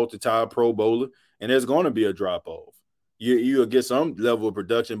pro, multi-time pro bowler, and there's going to be a drop off. You'll get some level of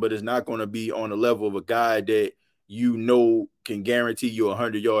production, but it's not going to be on the level of a guy that can guarantee you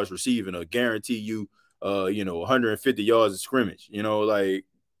 100 yards receiving or guarantee you 150 yards of scrimmage. Like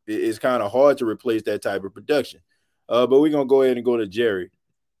it's kind of hard to replace that type of production. But we're going to go ahead and go to Jerry.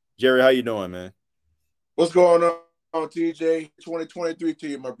 Jerry, how you doing, man? What's going on, TJ? 2023 to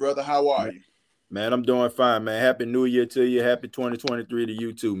you, my brother. How are you? Man, I'm doing fine, man. Happy New Year to you. Happy 2023 to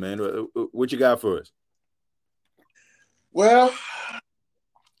you too, man. What you got for us? Well,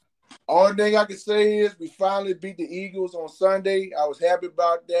 only thing I can say is we finally beat the Eagles on Sunday. I was happy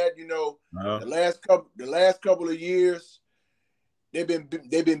about that. The last couple of years, they've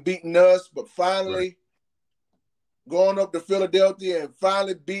been beating us, but finally going up to Philadelphia and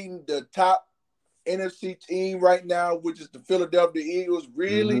finally beating the top NFC team right now, which is the Philadelphia Eagles,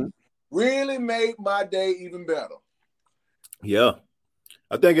 really made my day even better. Yeah,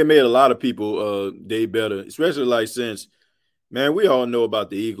 I think it made a lot of people day better, especially since. Man, we all know about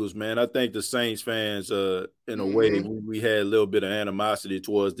the Eagles, man. I think the Saints fans, in a way, we had a little bit of animosity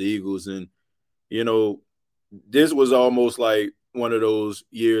towards the Eagles. And, this was almost like one of those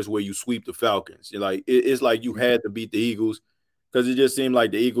years where you sweep the Falcons. It's like you had to beat the Eagles because it just seemed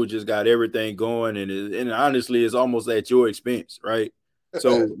like the Eagles just got everything going. And honestly, it's almost at your expense, right?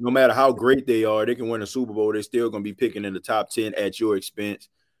 So no matter how great they are, they can win a Super Bowl. They're still going to be picking in the top 10 at your expense.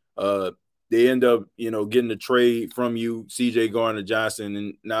 They end up, getting the trade from you, C.J. Gardner-Johnson.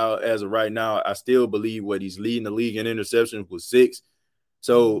 And now, as of right now, I still believe he's leading the league in interceptions with 6.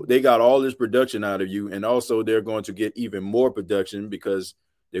 So they got all this production out of you, and also they're going to get even more production because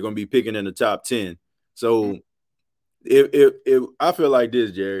they're going to be picking in the top 10. So if I feel like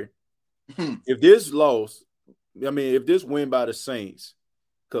this, Jerry, if this loss, if this win by the Saints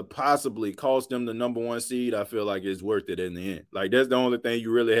could possibly cost them the number 1 seed, I feel like it's worth it in the end. Like, that's the only thing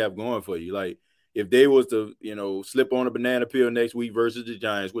you really have going for you. Like, if they was to, slip on a banana peel next week versus the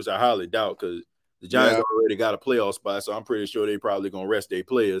Giants, which I highly doubt because the Giants already got a playoff spot, so I'm pretty sure they probably going to rest their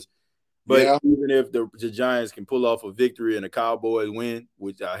players. But even if the Giants can pull off a victory and the Cowboys win,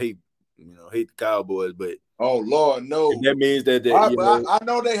 which I hate the Cowboys, but oh Lord, no. That means that I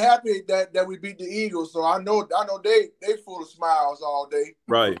know they happy that we beat the Eagles, so I know they full of smiles all day.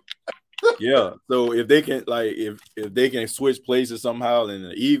 Right. Yeah. So if they can if they can switch places somehow, and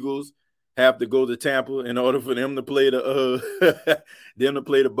the Eagles have to go to Tampa in order for them to play the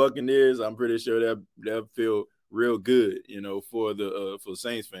Buccaneers, I'm pretty sure that feel real good, for the for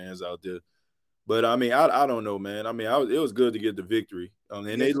Saints fans out there. But I don't know, man. It was good to get the victory, and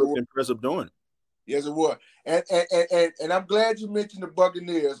they looked impressive doing it. Yes, it was. And I'm glad you mentioned the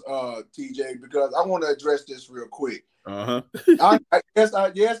Buccaneers, TJ, because I want to address this real quick. Yes,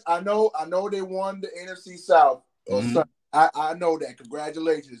 I know they won the NFC South. I know that.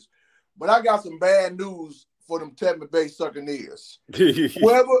 Congratulations. But I got some bad news for them Tampa Bay Buccaneers.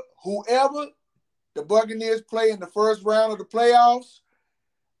 whoever the Buccaneers play in the first round of the playoffs,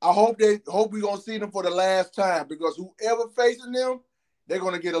 I hope we're gonna see them for the last time, because whoever facing them, they're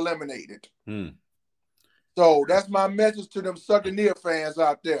gonna get eliminated. So that's my message to them Buccaneer fans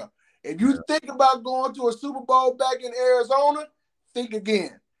out there. If you think about going to a Super Bowl back in Arizona, think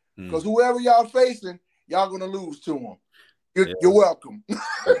again, because whoever y'all facing, y'all gonna lose to them. You're welcome.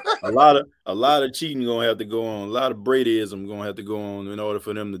 a lot of cheating gonna have to go on. A lot of Bradyism gonna have to go on in order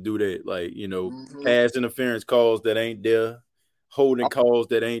for them to do that. Like, pass interference calls that ain't there, holding calls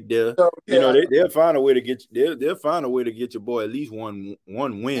that ain't there. They'll find a way to get they'll find a way to get your boy at least one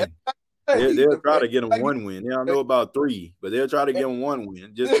win. They'll try to get him 1 win. They don't know about 3, but they'll try to get him 1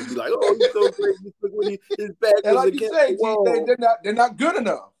 win just to be like, oh, he's so great. His back and was like against you say, the wall. they're not good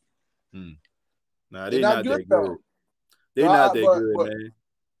enough. Nah, they're not that good. They're not that good, man.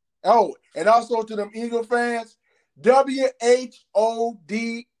 Oh, and also to them Eagle fans, WHODAT.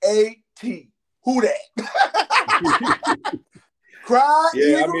 Who that? Cry.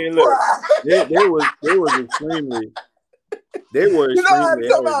 Yeah, Eagle, look, cry. they was extremely. They were extremely. You know how to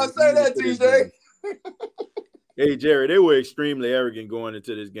come out and say that, TJ. Hey, Jerry, they were extremely arrogant going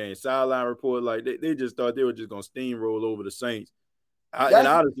into this game. Sideline report, like they just thought they were just gonna steamroll over the Saints. And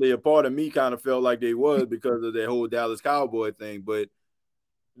honestly, a part of me kind of felt like they was because of that whole Dallas Cowboy thing, but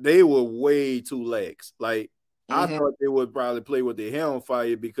they were way too lax. Like, I thought they would probably play with their hair on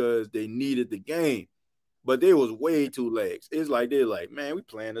fire because they needed the game, but they was way too lax. It's like they're like, man, we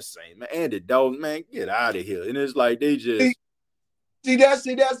playing the same, man. And the Dolphins, man, get out of here. And it's like they just that's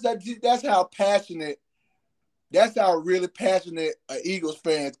how passionate. That's how really passionate Eagles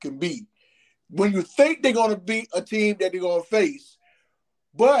fans can be. When you think they're gonna beat a team that they're gonna face,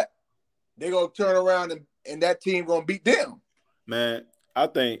 but they're going to turn around and that team going to beat them. Man, I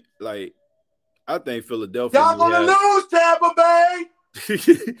think Philadelphia. Y'all going to lose, Tampa Bay.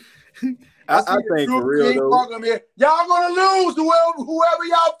 I think for real, though. Y'all going to lose whoever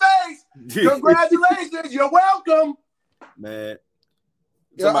y'all face. Congratulations. You're welcome. Man.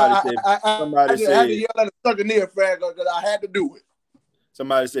 Somebody said, I had to yell at a Buccaneer fan because I had to do it.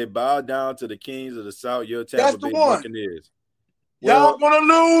 Somebody said, bow down to the kings of the South, your Tampa Bay Buccaneers. Y'all gonna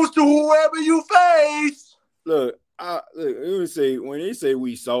lose to whoever you face. Look, when they say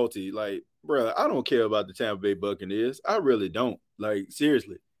we salty, like, bro, I don't care about the Tampa Bay Buccaneers. I really don't. Like,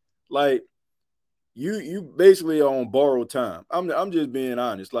 seriously. Like, you basically are on borrowed time. I'm just being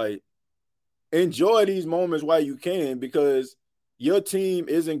honest. Like, enjoy these moments while you can, because your team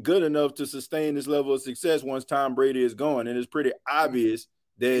isn't good enough to sustain this level of success once Tom Brady is gone, and it's pretty obvious.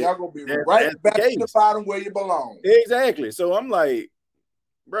 Y'all gonna be right back to the bottom where you belong. Exactly. So I'm like,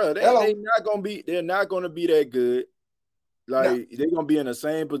 bro, they're not gonna be that good. Like, they're gonna be in the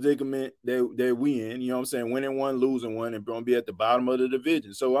same predicament that we in. You know what I'm saying? Winning one, losing one, and gonna be at the bottom of the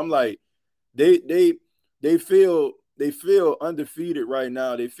division. So I'm like, they feel undefeated right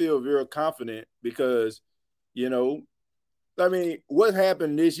now. They feel very confident because, what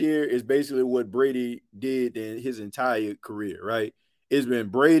happened this year is basically what Brady did in his entire career, right? It's been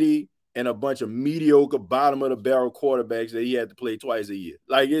Brady and a bunch of mediocre bottom of the barrel quarterbacks that he had to play twice a year.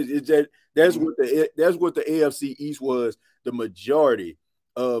 Like, that's what the AFC East was the majority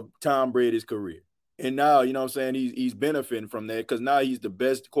of Tom Brady's career. And now, you know what I'm saying, he's benefiting from that because now he's the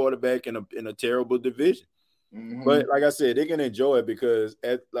best quarterback in a terrible division. But like I said, they can enjoy it because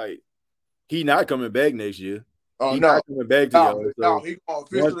he not coming back next year. Oh, He's no. not coming back to y'all. So he gonna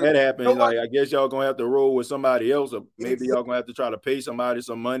once that happens, you know I guess y'all gonna have to roll with somebody else, or maybe y'all gonna have to try to pay somebody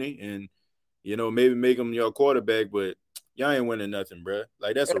some money and maybe make them your quarterback. But y'all ain't winning nothing, bro.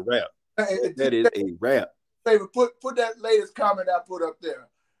 Like that's a wrap. That is a wrap. Favor, put that latest comment I put up there.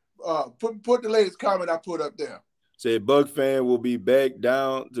 Put the latest comment I put up there. Said Buck fan will be back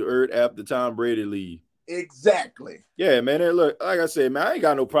down to earth after Tom Brady leave. Exactly. Yeah, man. And look, like I said, man, I ain't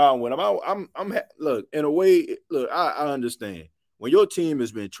got no problem with him. I'm look, in a way, look, I understand. When your team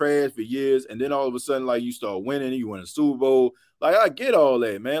has been trash for years and then all of a sudden, like, you start winning, you win a Super Bowl, like, I get all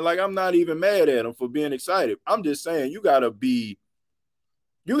that, man. Like, I'm not even mad at him for being excited. I'm just saying you gotta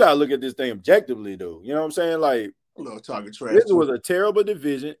look at this thing objectively, though. You know what I'm saying? Like, a little talking trash. This was a terrible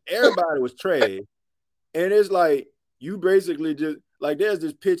division. Everybody was trash. And it's like, you basically just, like, there's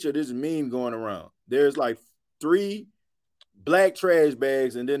this picture, this meme going around. There's like 3 black trash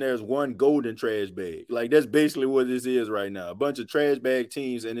bags, and then there's 1 golden trash bag. Like, that's basically what this is right now. A bunch of trash bag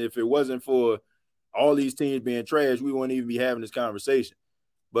teams. And if it wasn't for all these teams being trash, we wouldn't even be having this conversation.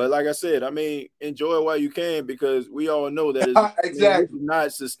 But like I said, I mean, enjoy it while you can, because we all know that exactly. This is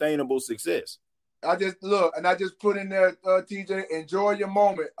not sustainable success. I just put in there, TJ, enjoy your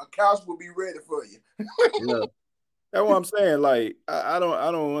moment. A couch will be ready for you. Yeah. That's what I'm saying. Like, I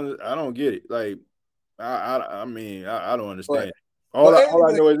don't get it. Like, I mean, I don't understand. All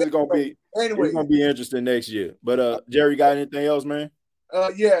I know is it's gonna be interesting next year. But Jerry, got anything else, man?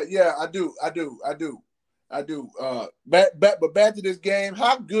 Yeah, I do. Back to this game,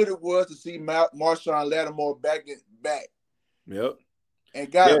 how good it was to see Marshawn Lattimore back. Yep.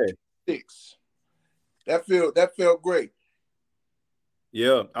 And got 6. That felt great.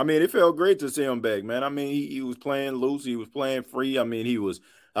 Yeah, I mean, it felt great to see him back, man. I mean, he was playing loose, he was playing free. I mean, he was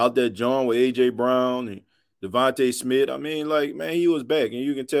out there John with AJ Brown and Devontae Smith. I mean, like, man, he was back, and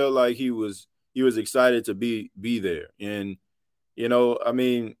you can tell like he was excited to be there. And I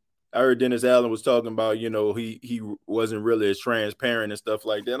mean, I heard Dennis Allen was talking about, he wasn't really as transparent and stuff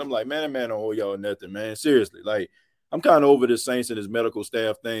like that. I'm like, man, don't owe y'all nothing, man. Seriously, like, I'm kind of over the Saints and his medical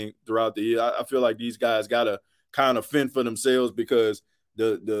staff thing throughout the year. I feel like these guys gotta kind of fend for themselves, because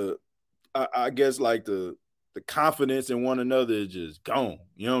I guess like the confidence in one another is just gone.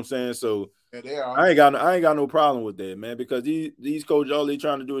 You know what I'm saying? So I ain't got no problem with that, man, because these coaches, all they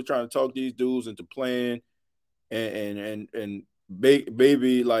trying to do is trying to talk these dudes into playing and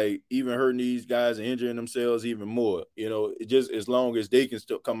maybe like even hurting these guys and injuring themselves even more. It just as long as they can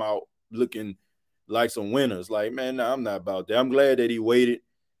still come out looking like some winners. Like, man, no, I'm not about that. I'm glad that he waited.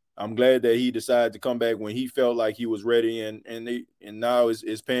 I'm glad that he decided to come back when he felt like he was ready, and now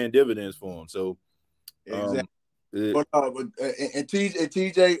it's paying dividends for him. So, exactly. But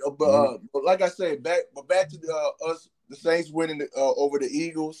TJ, but like I said, back to us, the Saints winning over the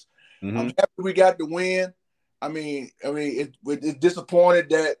Eagles. Mm-hmm. I'm happy we got the win. I mean, it's disappointed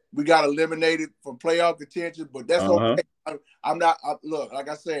that we got eliminated from playoff contention, but that's okay. I'm not. Look, like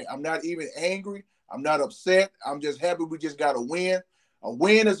I said, I'm not even angry. I'm not upset. I'm just happy we just got a win. A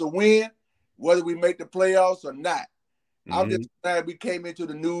win is a win, whether we make the playoffs or not. Mm-hmm. I'm just glad we came into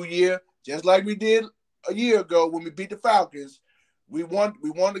the new year just like we did a year ago when we beat the Falcons. We won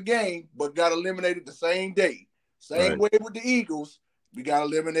the game, but got eliminated the same day. Same way with the Eagles. We got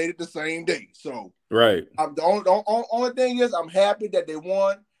eliminated the same day. So right. The only thing is I'm happy that they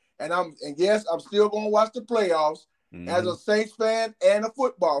won, and yes, I'm still gonna watch the playoffs as a Saints fan and a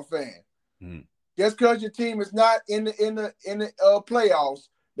football fan. Mm-hmm. Just because your team is not in the playoffs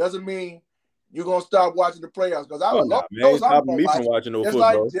doesn't mean you're gonna stop watching the playoffs. Because I love those. I'm me from watching no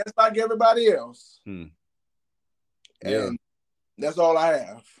football, just like everybody else. Yeah, and that's all I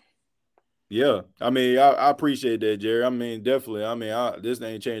have. Yeah, I mean, I appreciate that, Jerry. I mean, definitely. I mean, this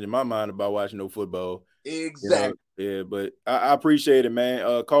ain't changing my mind about watching no football. Exactly. Yeah, but I appreciate it,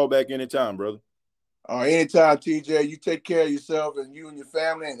 man. Call back anytime, brother. Anytime, TJ. You take care of yourself and you and your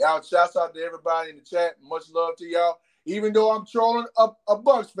family. And shouts out to everybody in the chat. Much love to y'all. Even though I'm trolling a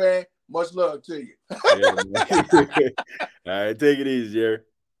Bucks fan, much love to you. Yeah, all right, take it easy, Jerry.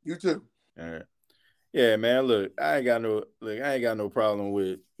 You too. All right. Yeah, man. Look, I ain't got no problem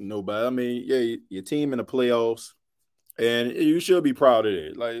with nobody. I mean, yeah, your team in the playoffs, and you should be proud of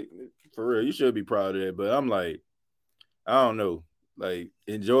it. Like, for real, you should be proud of it. But I'm like, I don't know. Like,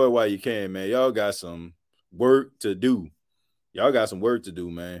 enjoy it while you can, man. Y'all got some work to do. Y'all got some work to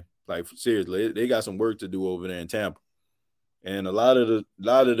do, man. Like, seriously, they got some work to do over there in Tampa. And a lot of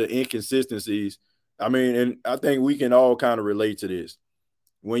the inconsistencies, I mean, and I think we can all kind of relate to this.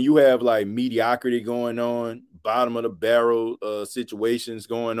 When you have like mediocrity going on, bottom of the barrel situations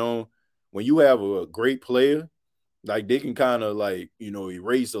going on, when you have a great player, like they can kind of like,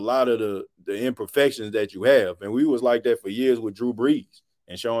 erase a lot of the imperfections that you have. And we was like that for years with Drew Brees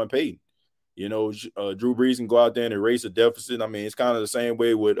and Sean Payton. Drew Brees can go out there and erase a deficit. I mean, it's kind of the same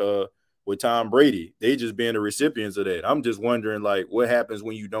way with Tom Brady. They just being the recipients of that. I'm just wondering, like, what happens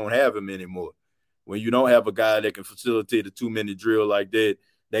when you don't have him anymore? When you don't have a guy that can facilitate a 2-minute drill like that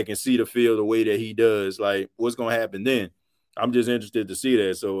can see the field the way that he does, like, what's going to happen then? I'm just interested to see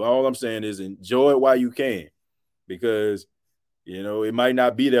that. So all I'm saying is enjoy it while you can, because, it might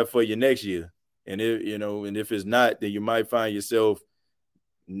not be there for you next year. And if it's not, then you might find yourself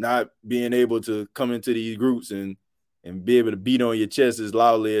not being able to come into these groups and be able to beat on your chest as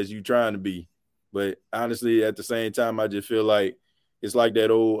loudly as you're trying to be. But honestly, at the same time, I just feel like it's like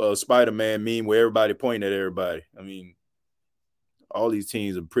that old Spider-Man meme where everybody pointing at everybody. I mean, all these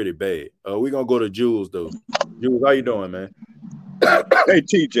teams are pretty bad. We're going to go to Jules, though. Jules, how you doing, man? Hey,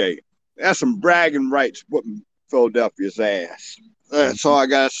 TJ, that's some bragging rights whooping Philadelphia's ass. That's all I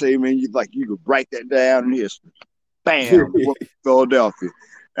got to say, man. You could write that down in history. Bam, Philadelphia.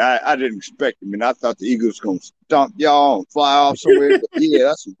 I didn't expect it. I mean, I thought the Eagles going to stomp y'all and fly off somewhere. But yeah,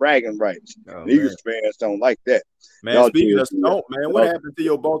 that's some bragging rights. The Eagles fans don't like that. Man, y'all speaking of stomp, man, what happened to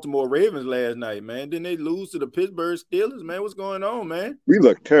your Baltimore Ravens last night, man? Didn't they lose to the Pittsburgh Steelers, man? What's going on, man? We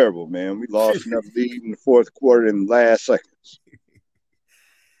look terrible, man. We lost enough lead in the fourth quarter in the last seconds.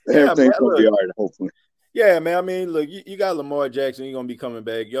 Everything's going to be all right, hopefully. Yeah, man. I mean, look, you got Lamar Jackson. He's going to be coming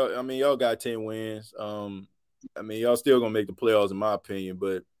back. Y'all got 10 wins. Y'all still going to make the playoffs, in my opinion.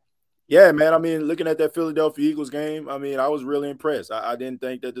 But, yeah, man, I mean, looking at that Philadelphia Eagles game, I mean, I was really impressed. I didn't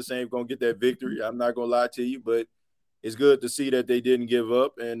think that the Saints going to get that victory. I'm not going to lie to you, but it's good to see that they didn't give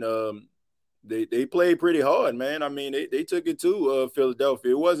up. And they played pretty hard, man. I mean, they took it to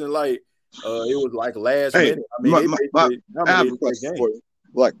Philadelphia. It wasn't like it was like last minute. I mean, I have a question for you.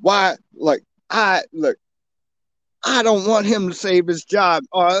 Like, why? Like, I don't want him to save his job.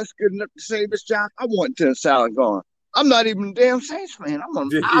 Oh, that's good enough to save his job. I want Dennis Allen gone. I'm not even a damn Saints fan. I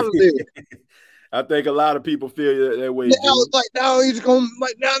want him out of there. I think a lot of people feel that way. Now they're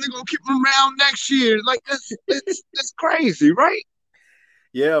gonna keep him around next year. Like that's crazy, right?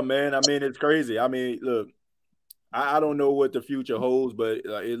 Yeah, man. I mean, it's crazy. I mean, look, I don't know what the future holds, but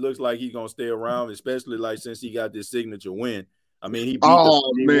it looks like he's gonna stay around, especially like since he got this signature win. I mean, he beat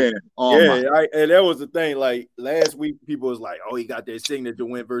and that was the thing. Like last week, people was like, "Oh, he got that signature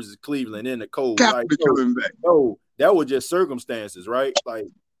win versus Cleveland in the cold." Like, no, that was just circumstances, right? Like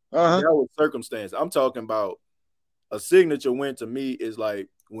that was circumstance. I'm talking about a signature win. To me, is like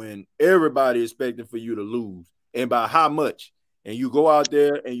when everybody is expecting for you to lose, and by how much, and you go out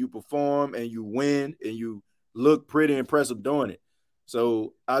there and you perform and you win and you look pretty impressive doing it.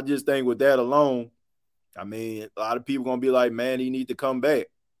 So I just think with that alone, I mean, a lot of people gonna be like, man, he need to come back.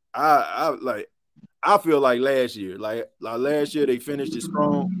 I feel like last year they finished it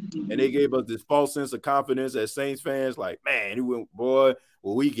strong and they gave us this false sense of confidence as Saints fans. Like, man, he went, boy,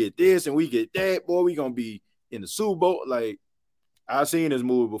 well, we get this and we get that, boy, we gonna be in the Super Bowl. Like, I've seen this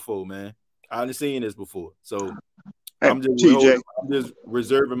movie before, man. I've seen this before. So I'm just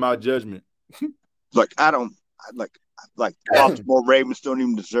reserving my judgment. Look, like Baltimore Ravens don't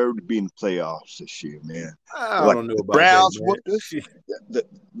even deserve to be in the playoffs this year, man. I don't know about Browns that, whooped us. The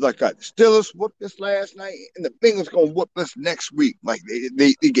Steelers whooped us last night, and the Bengals gonna whoop us next week. Like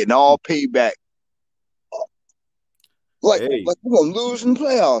they getting all payback. Like we're gonna lose in the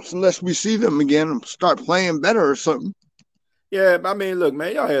playoffs unless we see them again and start playing better or something. Yeah, I mean, look,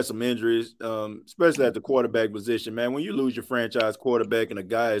 man, y'all had some injuries, especially at the quarterback position, man. When you lose your franchise quarterback and a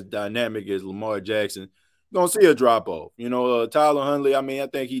guy as dynamic as Lamar Jackson, you're going to see a drop-off. Tyler Huntley, I mean, I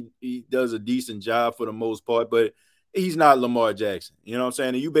think he does a decent job for the most part, but he's not Lamar Jackson. You know what I'm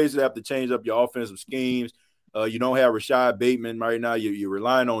saying? And you basically have to change up your offensive schemes. You don't have Rashad Bateman right now. You're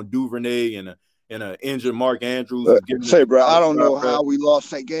relying on Duvernay and an injured Mark Andrews. Say, bro, I don't know how we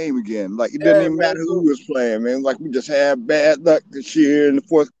lost that game again. Like, it didn't even matter who was playing, man. Like, we just had bad luck this year in the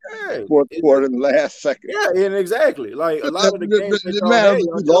fourth quarter, in the last second. Yeah, and exactly. Like, a lot of the games we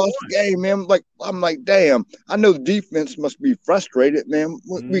lost the game, man. Like, I'm like, damn. I know the defense must be frustrated, man.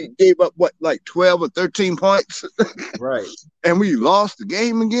 We gave up, 12 or 13 points? Right. And we lost the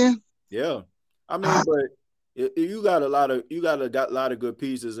game again? Yeah. I mean, but you got a lot of good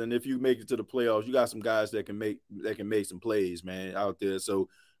pieces, and if you make it to the playoffs, you got some guys that can make some plays, man, out there. So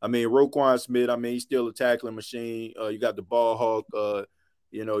I mean, Roquan Smith, I mean, he's still a tackling machine. You got the ball hawk,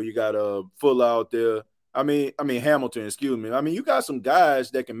 you got Fuller out there. I mean Hamilton, excuse me. I mean, you got some guys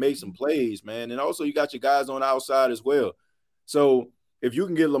that can make some plays, man, and also you got your guys on the outside as well. So if you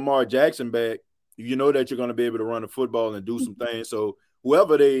can get Lamar Jackson back, you know that you're going to be able to run the football and do some things. So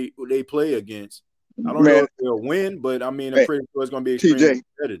whoever they play against. I don't know if they'll win, but I mean, I'm pretty sure it's going to be extremely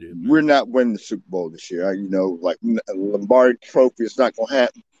competitive. Man. We're not winning the Super Bowl this year. Like Lombardi Trophy, it's not going to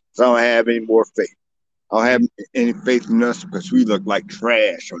happen. So I don't have any more faith. I don't have any faith in us because we look like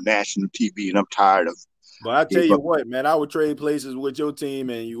trash on national TV, and I'm tired of it. But I tell you what, man, I would trade places with your team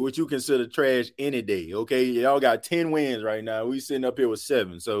and what you consider trash any day. Okay, y'all got 10 wins right now. We sitting up here with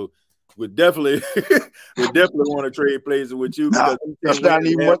 7, so we definitely want to trade places with you. Because that's not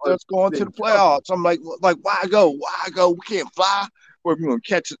even what us going to the playoffs. I'm like, why go? Why go? We can't fly. We're going to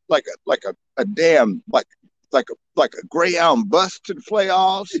catch it like a damn like a Greyhound bus to the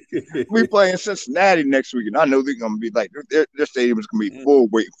playoffs. We playing Cincinnati next week, and I know they're going to be like, their stadium is going to be full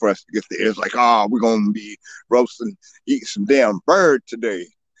waiting for us to get there. It's like, we're going to be eating some damn bird today.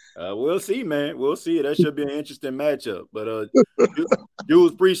 We'll see, man. We'll see. That should be an interesting matchup. But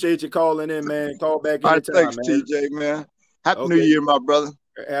dudes, appreciate you calling in, man. Call back anytime, thanks, man. TJ, man. Happy New Year, my brother.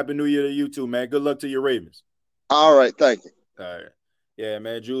 Happy New Year to you too, man. Good luck to your Ravens. All right, thank you. All right. Yeah,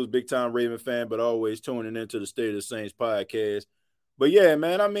 man, Jules, big time Raven fan, but always tuning into the State of the Saints podcast. But yeah,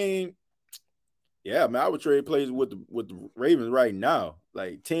 man, I mean, I would trade plays with the Ravens right now.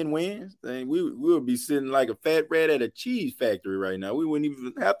 Like 10 wins, and we would be sitting like a fat rat at a cheese factory right now. We wouldn't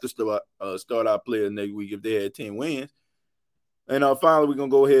even have to start our players next week if they had 10 wins. And finally, we're gonna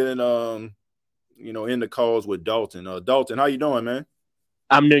go ahead and end the calls with Dalton. Dalton, how you doing, man?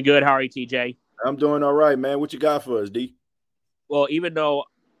 I'm doing good. How are you, TJ? I'm doing all right, man. What you got for us, D? Well, even though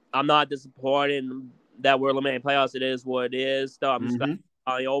I'm not disappointed that we're eliminating playoffs, it is what it is. So I'm just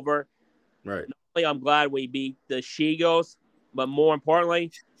finally over. Right. I'm glad we beat the She-Goats, but more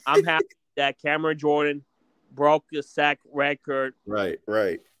importantly, I'm happy that Cameron Jordan broke the sack record. Right.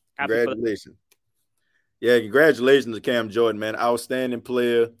 Congratulations. Yeah, congratulations to Cam Jordan, man. Outstanding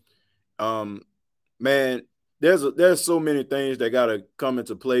player. Man, there's so many things that gotta come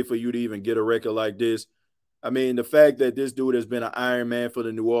into play for you to even get a record like this. I mean, the fact that this dude has been an Iron Man for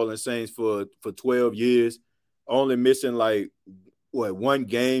the New Orleans Saints for 12 years, only missing one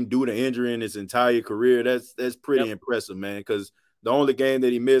game due to injury in his entire career, that's pretty impressive, man, because the only game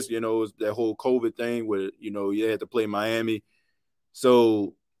that he missed, was that whole COVID thing where, you had to play Miami.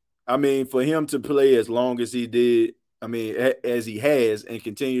 So, I mean, for him to play as long as he did, I mean, as he has, and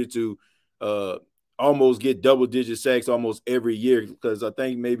continue to almost get double-digit sacks almost every year, because I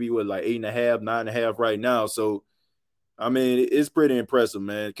think maybe with like 8.5, 9.5 right now. So, I mean, it's pretty impressive,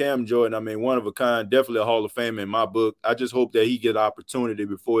 man. Cam Jordan, I mean, one of a kind, definitely a Hall of Famer in my book. I just hope that he get an opportunity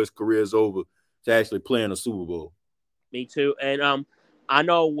before his career is over to actually play in a Super Bowl. Me too. And I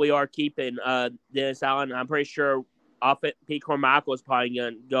know we are keeping Dennis Allen. I'm pretty sure Pete Carmichael is probably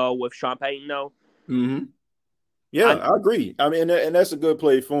going to go with Sean Payton, though. Mm-hmm. Yeah, I agree. I mean, and that's a good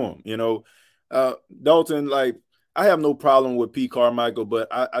play for him, Dalton, like, I have no problem with Pete Carmichael, but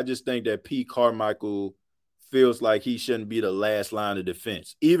I just think that Pete Carmichael feels like he shouldn't be the last line of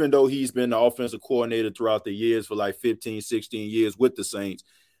defense, even though he's been the offensive coordinator throughout the years for like 15, 16 years with the Saints.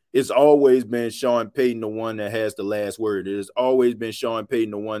 It's always been Sean Payton, the one that has the last word. It has always been Sean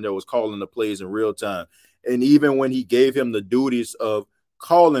Payton, the one that was calling the plays in real time. And even when he gave him the duties of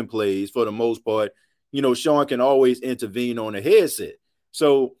calling plays for the most part, Sean can always intervene on the headset.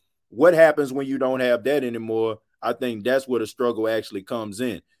 So what happens when you don't have that anymore? I think that's where the struggle actually comes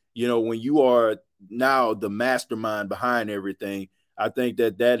in. When you are now the mastermind behind everything, I think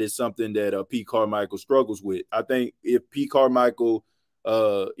that is something that Pete Carmichael struggles with. I think if Pete Carmichael,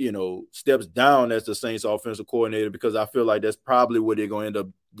 steps down as the Saints offensive coordinator, because I feel like that's probably what they're going to end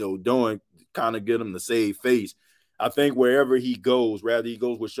up doing, kind of get him to save face. I think wherever he goes, rather he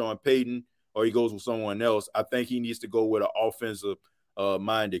goes with Sean Payton or he goes with someone else, I think he needs to go with an offensive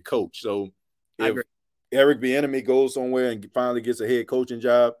minded coach. So if Eric Bieniemy goes somewhere and finally gets a head coaching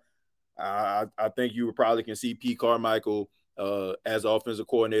job, I think you probably can see Pete Carmichael as offensive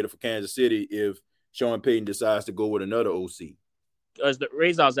coordinator for Kansas City if Sean Payton decides to go with another OC. Because the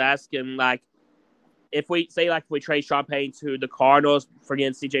reason I was asking, if we trade Sean Payton to the Cardinals for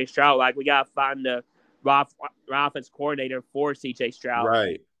getting CJ Stroud, we gotta find the offense coordinator for CJ Stroud.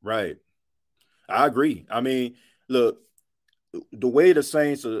 Right. I agree. I mean, look, the way the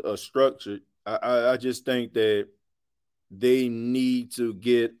Saints are structured, I just think that they need to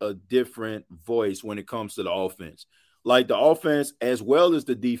get a different voice when it comes to the offense. Like the offense as well as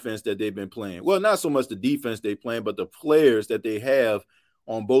the defense that they've been playing. Well, not so much the defense they're playing, but the players that they have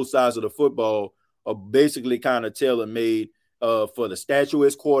on both sides of the football are basically kind of tailor-made for the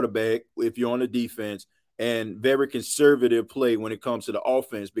statuesque quarterback if you're on the defense, and very conservative play when it comes to the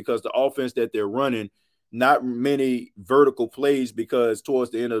offense, because the offense that they're running, not many vertical plays, because towards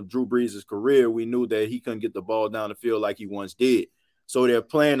the end of Drew Brees' career, we knew that he couldn't get the ball down the field like he once did. So they're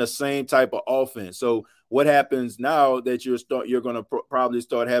playing the same type of offense. So what happens now that you're going to probably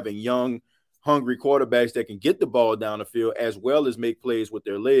start having young, hungry quarterbacks that can get the ball down the field as well as make plays with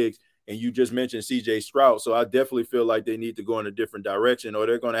their legs. And you just mentioned CJ Stroud. So I definitely feel like they need to go in a different direction, or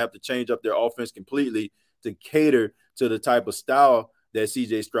they're going to have to change up their offense completely to cater to the type of style that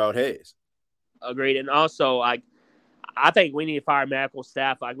CJ Stroud has. Agreed. And also, like, I think we need to fire medical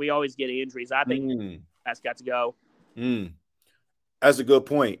staff. Like, we always get injuries. I think that's got to go. That's a good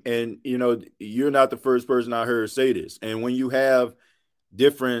point. And, you know, you're not the first person I heard say this. And when you have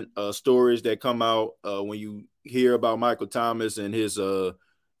different stories that come out, when you hear about Michael Thomas and his,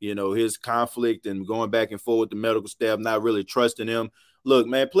 his conflict and going back and forth with the medical staff, not really trusting him. Look,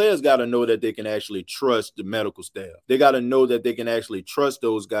 man, players got to know that they can actually trust the medical staff. They got to know that they can actually trust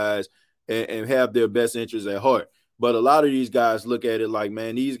those guys and have their best interests at heart. But a lot of these guys look at it like,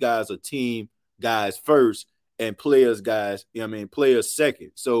 man, these guys are team guys first and players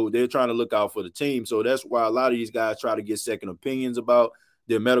second. So they're trying to look out for the team. So that's why a lot of these guys try to get second opinions about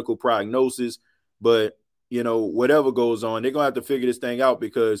their medical prognosis. But, you know, whatever goes on, they're going to have to figure this thing out,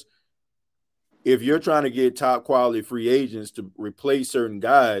 because if you're trying to get top quality free agents to replace certain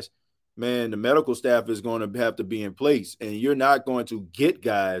guys, man, the medical staff is going to have to be in place, and you're not going to get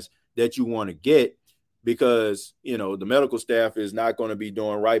guys that you want to get because, you know, the medical staff is not going to be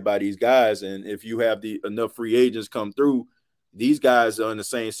doing right by these guys. And if you have enough free agents come through, these guys are in the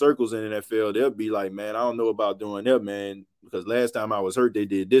same circles in the NFL. They'll be like, man, I don't know about doing that, man, because last time I was hurt, they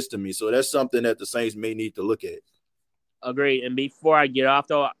did this to me. So that's something that the Saints may need to look at. Agreed. And before I get off,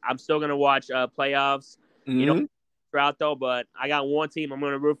 though, I'm still going to watch playoffs, throughout, though. But I got one team I'm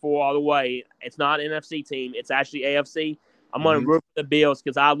going to root for all the way. It's not an NFC team. It's actually AFC. I'm going to root for the Bills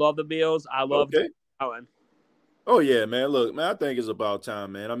because I love the Bills. I love Allen. Oh, yeah, man. Look, man, I think it's about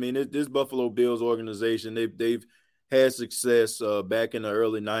time, man. I mean, this Buffalo Bills organization, they've had success back in the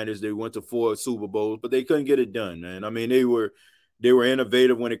early 90s. They went to 4 Super Bowls, but they couldn't get it done, man. I mean, they were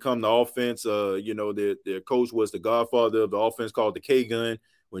innovative when it come to offense. Their coach was the godfather of the offense, called the K-Gun,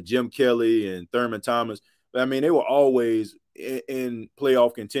 with Jim Kelly and Thurman Thomas. But, I mean, they were always in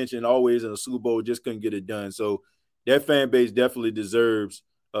playoff contention, always in a Super Bowl, just couldn't get it done. So that fan base definitely deserves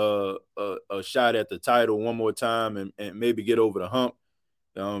a shot at the title one more time and maybe get over the hump.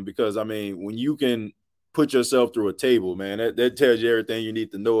 Because, I mean, when you can put yourself through a table, man, that tells you everything you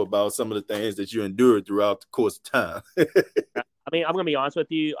need to know about some of the things that you endured throughout the course of time. I mean, I'm going to be honest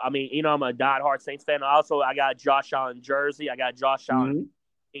with you. I mean, you know, I'm a diehard Saints fan. Also, I got Josh Allen jersey. I got Josh Allen.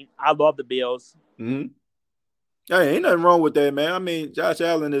 I love the Bills. Hey, ain't nothing wrong with that, man. I mean, Josh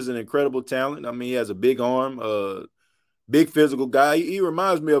Allen is an incredible talent. I mean, he has a big arm, big physical guy. He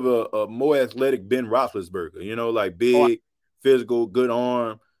reminds me of a more athletic Ben Roethlisberger, you know, like big, physical, good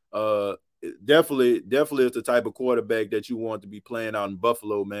arm. Definitely is the type of quarterback that you want to be playing out in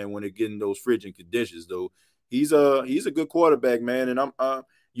Buffalo, man, when they're getting those frigid conditions, though. He's a good quarterback, man. And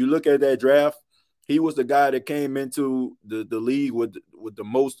you look at that draft, he was the guy that came into the league with the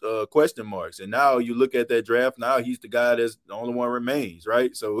most question marks. And now you look at that draft, now he's the guy that's the only one remains,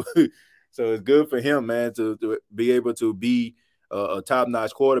 right? So so it's good for him, man, to be able to be a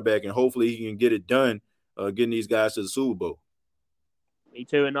top-notch quarterback, and hopefully he can get it done getting these guys to the Super Bowl. Me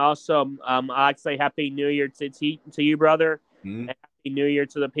too. And also, I like to say Happy New Year to you, brother. And Happy New Year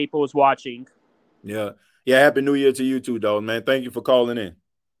to the people who's watching. Yeah, Happy New Year to you too, dog, man. Thank you for calling in.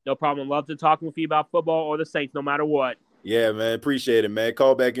 No problem. Love to talk with you about football or the Saints, no matter what. Yeah, man. Appreciate it, man.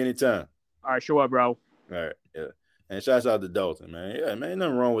 Call back anytime. All right, sure, bro. All right, yeah. And shouts out to Dalton, man. Yeah, man,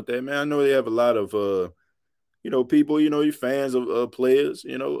 nothing wrong with that, man. I know they have a lot of, people, you fans of players.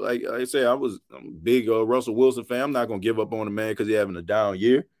 You know, like I say, I'm a big Russell Wilson fan. I'm not going to give up on the man because he's having a down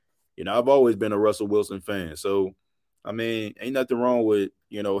year. You know, I've always been a Russell Wilson fan. So, I mean, ain't nothing wrong with,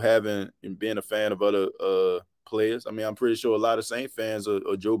 having and being a fan of other players. I mean, I'm pretty sure a lot of Saints fans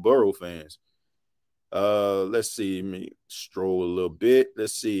are Joe Burrow fans. Let's see. Let me stroll a little bit.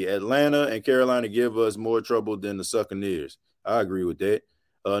 Let's see. Atlanta and Carolina give us more trouble than the Buccaneers. I agree with that.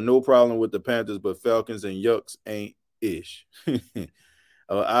 No problem with the Panthers, but Falcons and Yucks ain't ish.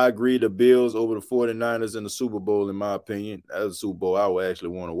 I agree the Bills over the 49ers in the Super Bowl, in my opinion. That's a Super Bowl I would actually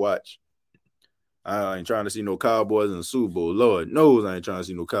want to watch. I ain't trying to see no Cowboys in the Super Bowl. Lord knows I ain't trying to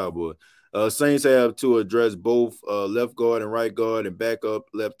see no Cowboys. Saints have to address both left guard and right guard and backup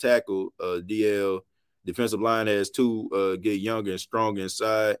left tackle. DL defensive line has to get younger and stronger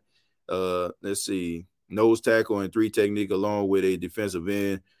inside. Let's see. Nose tackle and 3 technique along with a defensive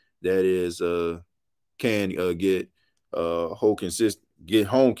end that is can get home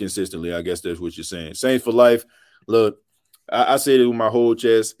consistently. I guess that's what you're saying. Saints for life. Look, I say it with my whole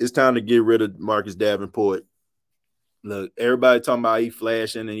chest. It's time to get rid of Marcus Davenport. look, everybody talking about he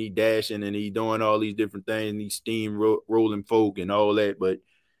flashing and he dashing and he doing all these different things, and he steam rolling folk and all that, but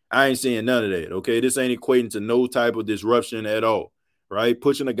I ain't seeing none of that. Okay, this ain't equating to no type of disruption at all. Right,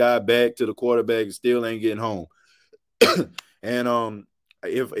 pushing a guy back to the quarterback and still ain't getting home. And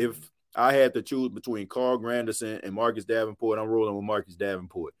if I had to choose between Carl Granderson and Marcus Davenport, I'm rolling with Marcus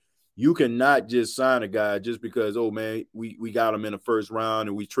Davenport. You cannot just sign a guy just because, oh man, we got him in the first round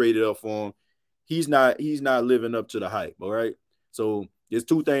and we traded up for him. He's not living up to the hype. All right. So there's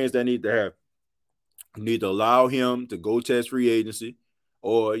two things that need to happen. You need to allow him to go test free agency,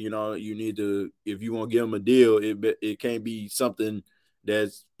 or you need to, if you want to give him a deal, it can't be something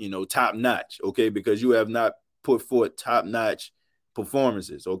that's top notch, okay? Because you have not put forth top notch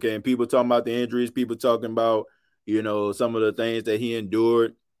performances, okay? And people talking about the injuries, people talking about some of the things that he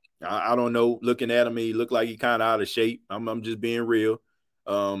endured. I don't know. Looking at him, he looked like he kind of out of shape. I'm just being real.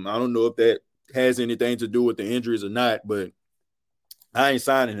 I don't know if that has anything to do with the injuries or not, but I ain't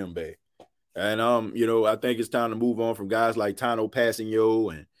signing him back. And I think it's time to move on from guys like Tano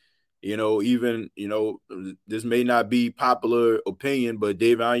Passanio and even this may not be popular opinion, but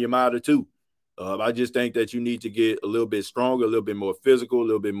David Onyemata too. I just think that you need to get a little bit stronger, a little bit more physical, a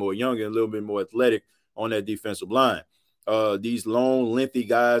little bit more younger, a little bit more athletic on that defensive line. These long, lengthy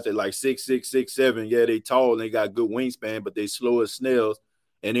guys that like 6'6", 6'7", yeah, they tall and they got good wingspan, but they slow as snails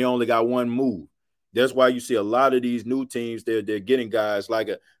and they only got one move. That's why you see a lot of these new teams, they're getting guys like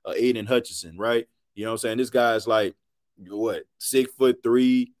a Aiden Hutchinson, right? You know what I'm saying? This guy's like,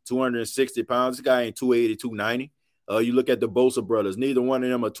 6'3", 260 pounds. This guy ain't 280, 290. You look at the Bosa brothers, neither one of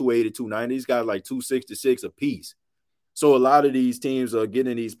them are 280, 290. These guys like 266 apiece. So a lot of these teams are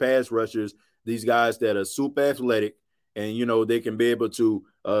getting these pass rushers, these guys that are super athletic, and they can be able to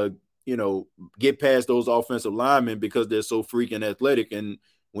get past those offensive linemen because they're so freaking athletic. And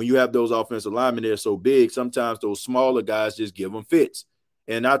when you have those offensive linemen, they're so big, sometimes those smaller guys just give them fits.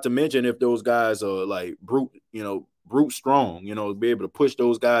 And not to mention if those guys are like brute strong, be able to push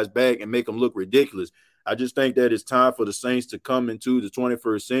those guys back and make them look ridiculous. I just think that it's time for the Saints to come into the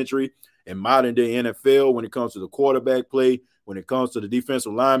 21st century and modern day NFL when it comes to the quarterback play, when it comes to the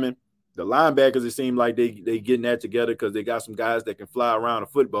defensive linemen. The linebackers, it seems like they getting that together because they got some guys that can fly around a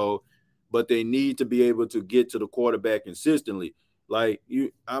football, but they need to be able to get to the quarterback consistently. Like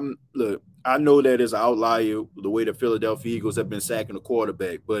I know that it's an outlier the way the Philadelphia Eagles have been sacking the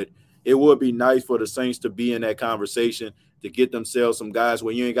quarterback, but it would be nice for the Saints to be in that conversation to get themselves some guys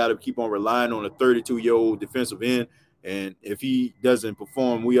where you ain't got to keep on relying on a 32-year-old defensive end. And if he doesn't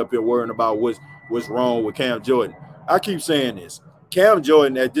perform, we up here worrying about what's wrong with Cam Jordan. I keep saying this. Cam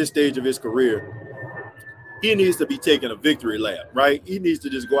Jordan at this stage of his career, he needs to be taking a victory lap, right? He needs to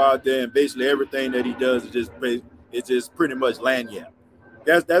just go out there and basically everything that he does is just pretty much lanyard.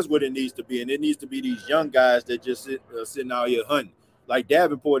 That's what it needs to be. And it needs to be these young guys that just sitting out here hunting. Like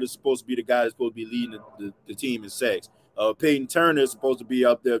Davenport is supposed to be the guy that's supposed to be leading the team in sacks. Peyton Turner is supposed to be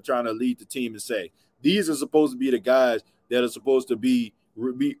up there trying to lead the team in sacks. These are supposed to be the guys that are supposed to be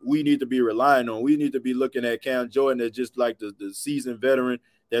we need to be relying on. We need to be looking at Cam Jordan as just like the seasoned veteran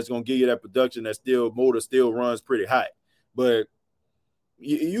that's going to give you that production that still runs pretty high. But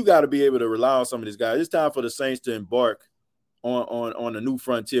you got to be able to rely on some of these guys. It's time for the Saints to embark on a new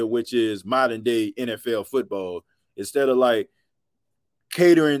frontier, which is modern day NFL football. Instead of like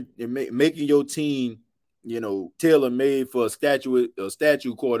catering and making your team, tailor-made for a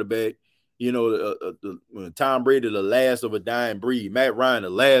statue quarterback, Tom Brady, the last of a dying breed, Matt Ryan, the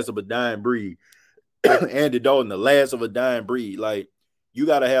last of a dying breed, Andy Dalton, the last of a dying breed. Like, you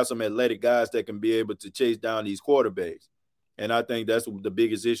got to have some athletic guys that can be able to chase down these quarterbacks. And I think that's the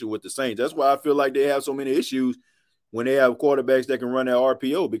biggest issue with the Saints. That's why I feel like they have so many issues when they have quarterbacks that can run their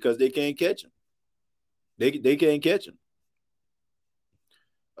RPO, because they can't catch them. They can't catch them.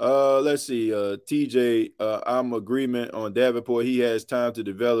 Let's see. TJ, I'm agreement on Davenport. He has time to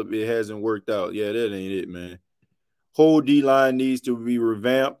develop. It hasn't worked out. Yeah, that ain't it, man. Whole D-line needs to be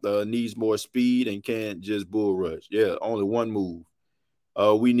revamped, needs more speed and can't just bull rush. Yeah, only one move.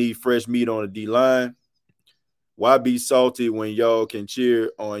 We need fresh meat on the D-line. Why be salty when y'all can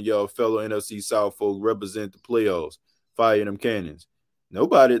cheer on y'all fellow NFC South folks represent the playoffs? Fire them cannons.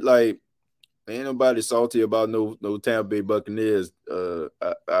 Ain't nobody salty about no Tampa Bay Buccaneers. I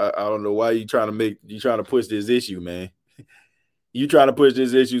don't know why you trying to push this issue, man. You trying to push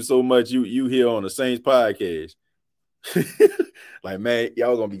this issue so much you here on the Saints podcast. Like, man,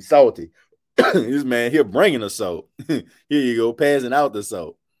 y'all gonna be salty. This man here bringing the salt. Here you go, passing out the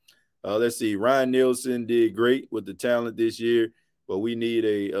salt. Let's see. Ryan Nielsen did great with the talent this year, but we need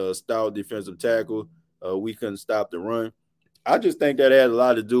a stout defensive tackle. We couldn't stop the run. I just think that had a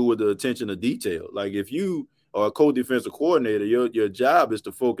lot to do with the attention to detail. Like, if you or a co-defensive coordinator, your job is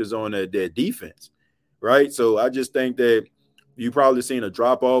to focus on that defense, right? So I just think that you probably seen a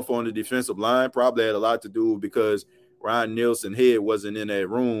drop off on the defensive line. Probably had a lot to do because Ryan Nielsen head wasn't in that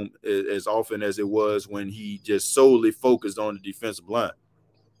room as often as it was when he just solely focused on the defensive line.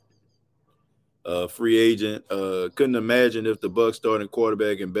 Free agent. Couldn't imagine if the Bucs starting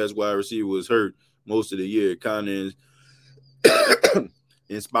quarterback and best wide receiver was hurt most of the year. Kind of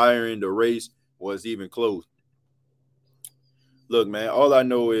inspiring the race was even close. Look, man, all I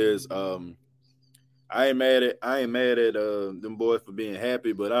know is I ain't mad at them boys for being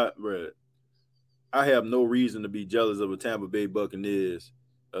happy, but I have no reason to be jealous of a Tampa Bay Buccaneers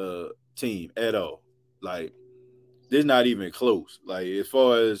team at all. Like, they're not even close. Like, as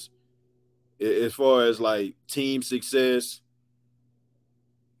far as like team success,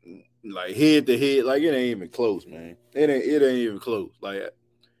 like head to head, like it ain't even close, man. It ain't even close. Like,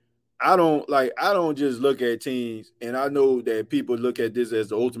 I don't just look at teams, and I know that people look at this as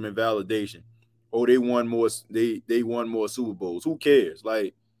the ultimate validation. Oh, they won more Super Bowls. Who cares?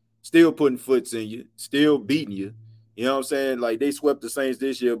 Like, still putting foots in you, still beating you. You know what I'm saying? Like, they swept the Saints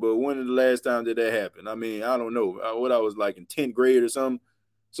this year, but when was the last time did that happen? I mean, I don't know. What I was like in 10th grade or something.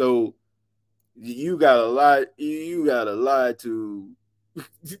 So you got a lot to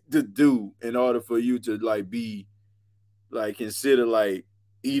do in order for you to like be like considered like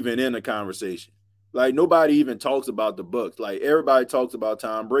even in a conversation. Like, nobody even talks about the Bucs. Like, everybody talks about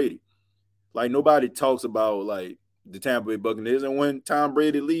Tom Brady. Like, nobody talks about like the Tampa Bay Buccaneers. And when Tom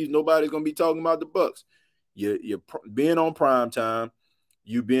Brady leaves, nobody's gonna be talking about the Bucs. You're being on prime time,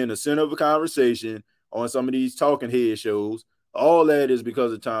 you being the center of a conversation on some of these talking head shows. All that is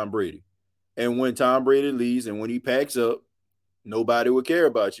because of Tom Brady. And when Tom Brady leaves and when he packs up, nobody will care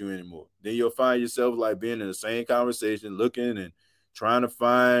about you anymore. Then you'll find yourself like being in the same conversation, looking and trying to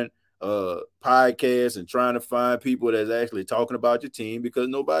find podcasts and trying to find people that's actually talking about your team because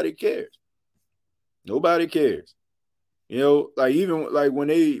nobody cares. Nobody cares. You know, like even like when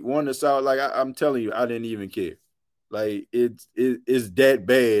they won the South, like I'm telling you, I didn't even care. Like it's that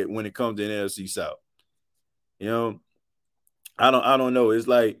bad when it comes to NFC South. You know, I don't know. It's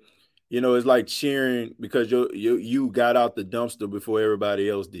like, you know, it's like cheering because you got out the dumpster before everybody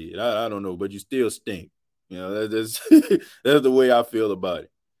else did. I don't know, but you still stink. You know, that's that's the way I feel about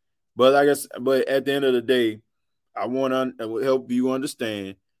it. But but at the end of the day, I want to help you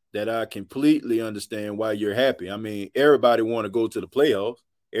understand that I completely understand why you're happy. I mean, everybody want to go to the playoffs.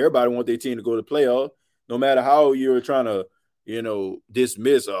 Everybody want their team to go to the playoffs. No matter how you're trying to, you know,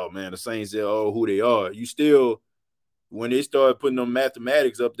 dismiss, oh, man, the Saints, who they are. You still, when they started putting them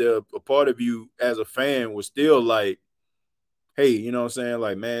mathematics up there, a part of you as a fan was still like, hey, you know what I'm saying?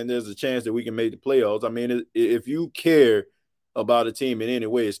 Like, man, there's a chance that we can make the playoffs. I mean, if you care about a team in any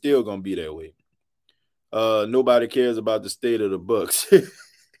way, it's still going to be that way. Nobody cares about the state of the Bucs.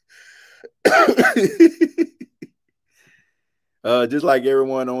 Just like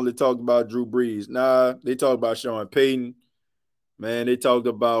everyone only talked about Drew Brees. Nah, they talked about Sean Payton. Man, they talked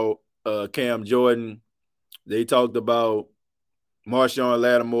about Cam Jordan. They talked about Marshawn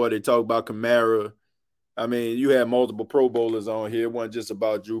Lattimore. They talked about Kamara. I mean, you had multiple Pro Bowlers on here. It wasn't just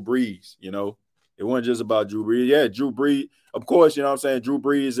about Drew Brees, you know. It wasn't just about Drew Brees. Yeah, Drew Brees. Of course, you know what I'm saying? Drew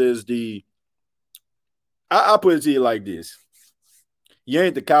Brees is the – I'll put it to you like this. You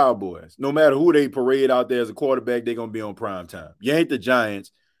ain't the Cowboys. No matter who they parade out there as a quarterback, they're going to be on prime time. You ain't the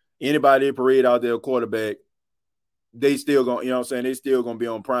Giants. Anybody they parade out there a quarterback, they still going, you know what I'm saying? They still going to be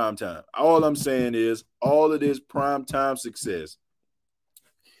on prime time. All I'm saying is all of this prime time success.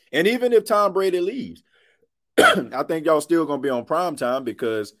 And even if Tom Brady leaves, I think y'all still going to be on prime time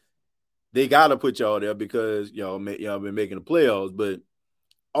because they got to put y'all there because y'all been making the playoffs. But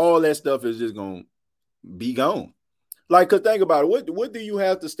all that stuff is just going to be gone. Like, cause think about it. What do you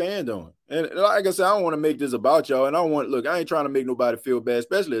have to stand on? And like I said, I don't want to make this about y'all. And I ain't trying to make nobody feel bad,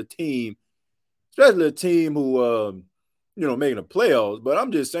 especially a team who, making the playoffs. But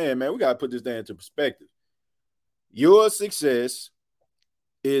I'm just saying, man, we got to put this thing into perspective. Your success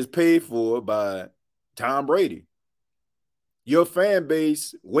is paid for by Tom Brady. Your fan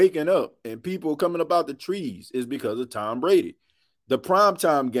base waking up and people coming up out the trees is because of Tom Brady. The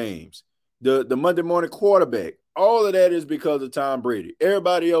primetime games, the Monday morning quarterback, all of that is because of Tom Brady.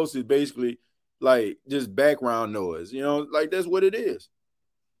 Everybody else is basically like just background noise, you know, like that's what it is.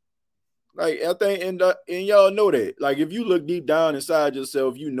 Like, I think, and y'all know that. Like, if you look deep down inside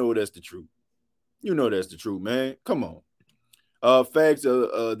yourself, you know that's the truth. You know that's the truth, man. Come on. Facts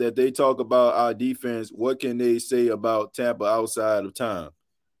that they talk about our defense. What can they say about Tampa outside of time?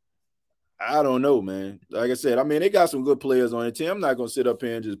 I don't know, man. Like I said, I mean, they got some good players on the team. I'm not gonna sit up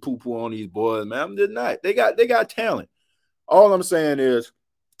here and just poo-poo on these boys, man. I'm just not. They got talent. All I'm saying is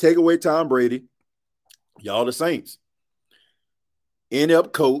take away Tom Brady. Y'all the Saints.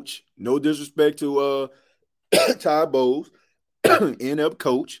 End-up coach. No disrespect to Todd Bowles. End-up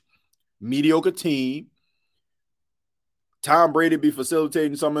coach. Mediocre team. Tom Brady be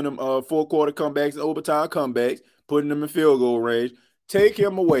facilitating some of them four-quarter comebacks and overtime comebacks, putting them in field goal range. Take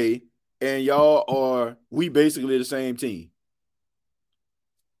him away. And we basically the same team.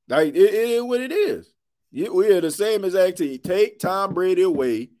 Like, it is what it is. We are the same exact team. Take Tom Brady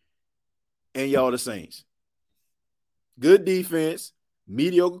away, and y'all the Saints. Good defense,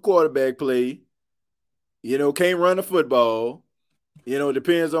 mediocre quarterback play. Can't run the football.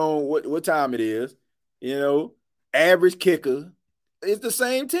 Depends on what time it is. Average kicker. It's the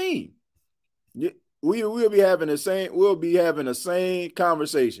same team. We'll be having the same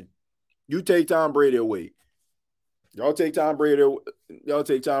conversation. You take Tom Brady away. Y'all take Tom Brady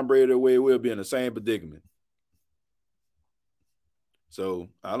away, we'll be in the same predicament. So,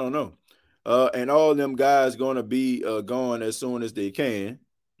 I don't know. And all of them guys going to be going as soon as they can.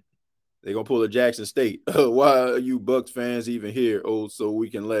 They're going to pull a Jackson State. Why are you Bucs fans even here? Oh, so we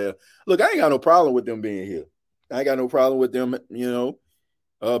can laugh. Look, I ain't got no problem with them being here. I ain't got no problem with them,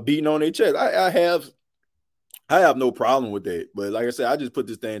 beating on their chest. I have no problem with that. But like I said, I just put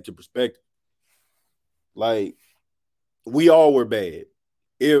this thing into perspective. Like, we all were bad.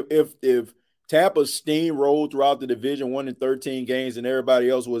 If Tampa steamrolled throughout the division, won in 13 games, and everybody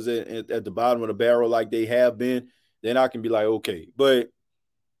else was at the bottom of the barrel like they have been, then I can be like, okay. But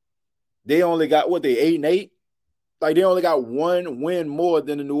they only got, 8-8? Like, they only got one win more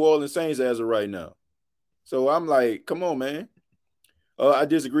than the New Orleans Saints as of right now. So I'm like, come on, man. I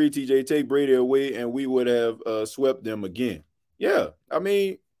disagree, TJ. Take Brady away, and we would have swept them again. Yeah, I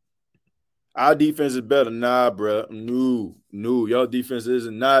mean, our defense is better. Nah, bro. No. Y'all defense is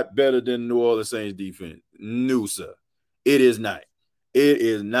not better than New Orleans Saints defense. No, sir. It is not. It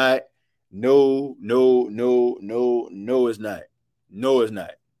is not. No, it's not. No, it's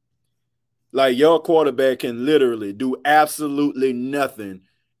not. Like, your quarterback can literally do absolutely nothing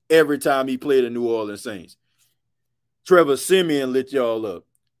every time he played the New Orleans Saints. Trevor Siemian lit y'all up.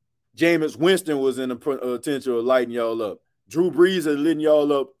 Jameis Winston was in the potential of lighting y'all up. Drew Brees is letting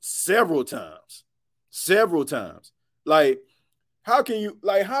y'all up several times. Like, how can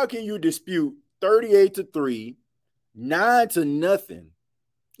you dispute 38-3, 9-0?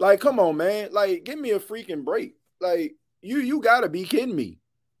 Like, come on, man. Like, give me a freaking break. Like, you gotta be kidding me.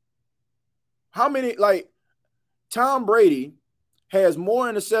 How many, like, Tom Brady has more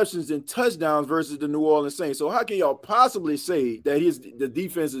interceptions than touchdowns versus the New Orleans Saints. So how can y'all possibly say that the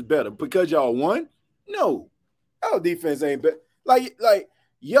defense is better? Because y'all won? No. Our defense ain't better. Like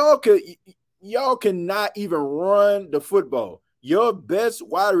y'all cannot even run the football. Your best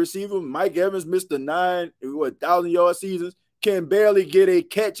wide receiver, Mike Evans, missed the 1,000-yard seasons, can barely get a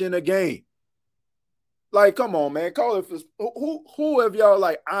catch in a game. Like, come on, man. Call it for who have y'all,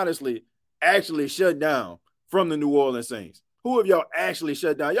 like, honestly actually shut down from the New Orleans Saints? Who have y'all actually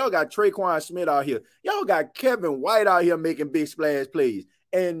shut down? Y'all got Traquan Smith out here. Y'all got Kevin White out here making big splash plays.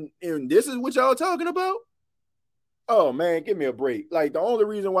 And this is what y'all talking about? Oh, man, give me a break. Like, the only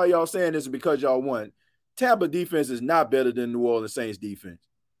reason why y'all saying this is because y'all won. Tampa defense is not better than New Orleans Saints defense.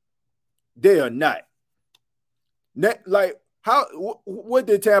 They are not. Like, what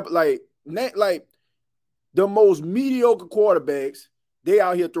did Tampa, like, the most mediocre quarterbacks, they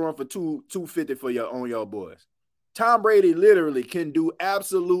out here throwing for 250 on y'all boys. Tom Brady literally can do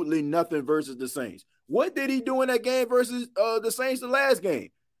absolutely nothing versus the Saints. What did he do in that game versus the Saints the last game?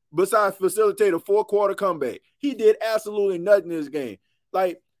 Besides facilitate a 4-quarter comeback. He did absolutely nothing in this game.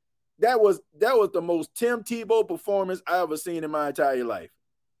 Like, that was the most Tim Tebow performance I ever seen in my entire life.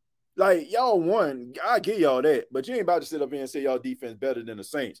 Like, y'all won. I give y'all that. But you ain't about to sit up here and say y'all defense better than the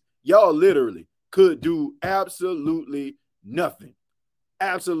Saints. Y'all literally could do absolutely nothing.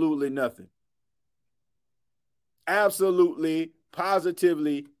 Absolutely nothing. Absolutely,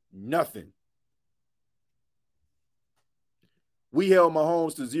 positively nothing. We held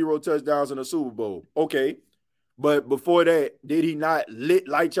Mahomes to 0 touchdowns in the Super Bowl. Okay. But before that, did he not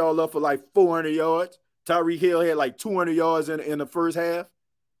light y'all up for like 400 yards? Tyreek Hill had like 200 yards in the first half.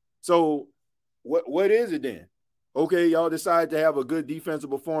 So what is it then? Okay, y'all decided to have a good defensive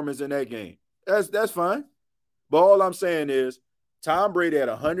performance in that game. That's fine. But all I'm saying is Tom Brady had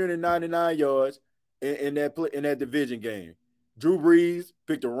 199 yards in that division game. Drew Brees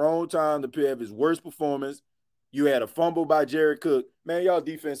picked the wrong time to have his worst performance. You had a fumble by Jared Cook. Man, y'all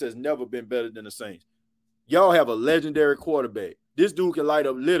defense has never been better than the Saints. Y'all have a legendary quarterback. This dude can light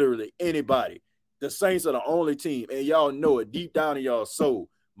up literally anybody. The Saints are the only team, and y'all know it deep down in y'all soul.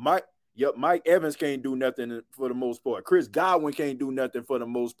 Mike Evans can't do nothing for the most part. Chris Godwin can't do nothing for the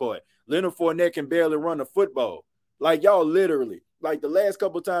most part. Leonard Fournette can barely run the football. Like, y'all literally, like the last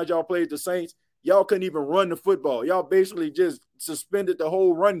couple of times y'all played the Saints, y'all couldn't even run the football. Y'all basically just suspended the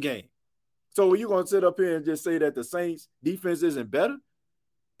whole run game. So you're going to sit up here and just say that the Saints defense isn't better?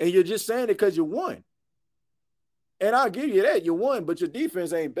 And you're just saying it because you won. And I'll give you that. You won, but your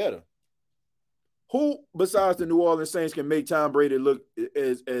defense ain't better. Who besides the New Orleans Saints can make Tom Brady look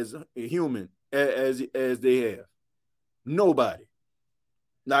as human as they have? Nobody.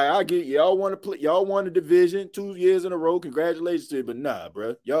 Now I get y'all want to play, y'all won the division 2 years in a row. Congratulations to you, but nah,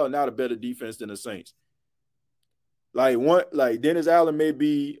 bro, y'all not a better defense than the Saints. Like Dennis Allen may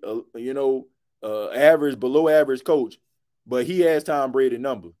be average, below average coach, but he has Tom Brady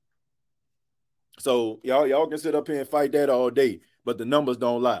number. So y'all can sit up here and fight that all day, but the numbers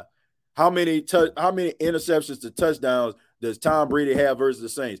don't lie. How many interceptions to touchdowns does Tom Brady have versus the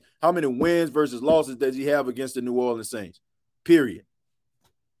Saints? How many wins versus losses does he have against the New Orleans Saints? Period.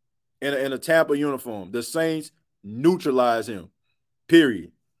 In a Tampa uniform, the Saints neutralize him.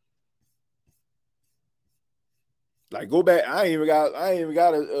 Period. Like, go back. I ain't even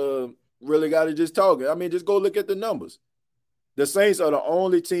got to really got to just talk. I mean, just go look at the numbers. The Saints are the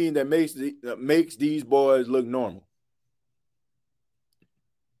only team that makes these boys look normal.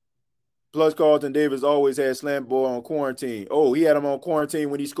 Plus, Carlton Davis always had Slant Boy on quarantine. Oh, he had him on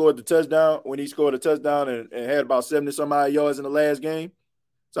quarantine when he scored the touchdown. When he scored a touchdown and had about 70 some odd yards in the last game.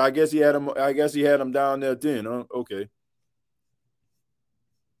 So I guess he had him down there then. Huh? Okay.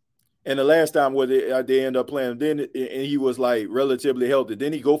 And the last time they end up playing, then and he was like relatively healthy.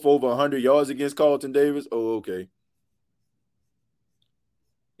 Didn't he go for over 100 yards against Carlton Davis? Oh, okay.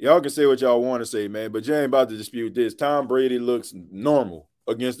 Y'all can say what y'all want to say, man, but you ain't about to dispute this. Tom Brady looks normal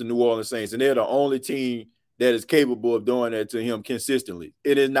against the New Orleans Saints, and they're the only team that is capable of doing that to him consistently.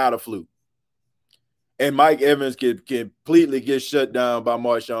 It is not a fluke. And Mike Evans can completely get shut down by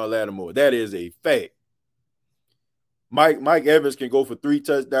Marshawn Lattimore. That is a fact. Mike Evans can go for 3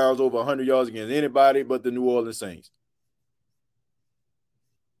 touchdowns over 100 yards against anybody but the New Orleans Saints.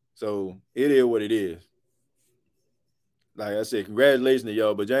 So it is what it is. Like I said, congratulations to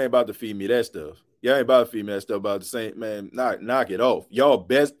y'all, but y'all ain't about to feed me that stuff. Y'all ain't about to feed me that stuff about the Saints, man. Knock it off. Y'all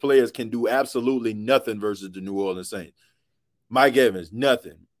best players can do absolutely nothing versus the New Orleans Saints. Mike Evans,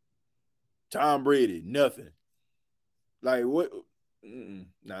 nothing. Tom Brady, nothing. Like what?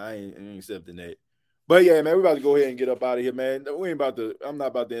 Nah, I ain't accepting that. But yeah, man, we about to go ahead and get up out of here, man. I'm not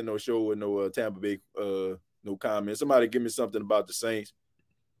about to end no show with no Tampa Bay no comments. Somebody give me something about the Saints.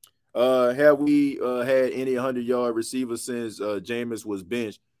 Have we had any 100-yard receivers since Jameis was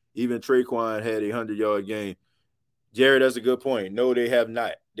benched? Even Traquan had a 100-yard game. Jared, that's a good point. No, they have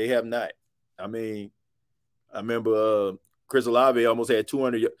not. They have not. I mean, I remember Chris Olave almost had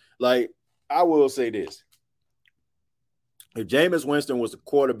 200. Like, I will say this. If Jameis Winston was the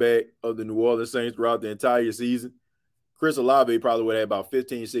quarterback of the New Orleans Saints throughout the entire season, Chris Olave probably would have about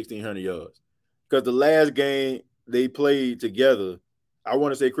 1,600 yards. Because the last game they played together, I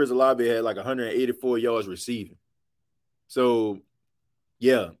want to say Chris Olave had like 184 yards receiving. So,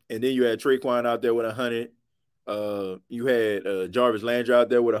 yeah. And then you had Traquan out there with 100. You had Jarvis Landry out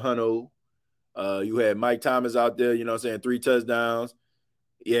there with 100. You had Mike Thomas out there, 3 touchdowns.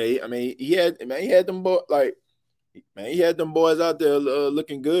 Yeah, I mean, he had them he had them boys out there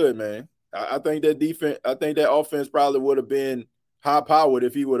looking good, man. I think that offense probably would have been high powered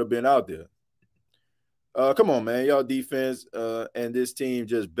if he would have been out there. Come on, man. Y'all defense and this team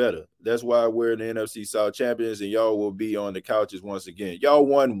just better. That's why we're the NFC South champions, and y'all will be on the couches once again. Y'all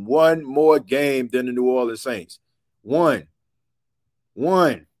won one more game than the New Orleans Saints. One.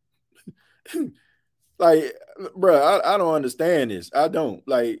 Like, bro, I don't understand this. I don't.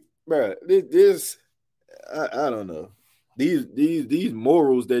 Like, bro, this I don't know. These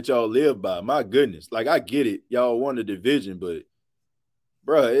morals that y'all live by, my goodness. Like, I get it. Y'all won the division, but,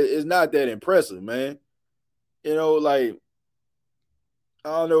 bro, it's not that impressive, man. Like, I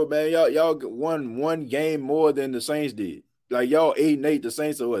don't know, man. Y'all won one game more than the Saints did. Like, y'all 8-8. The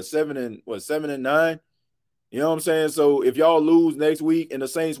Saints are 7-9. You know what I'm saying? So if y'all lose next week and the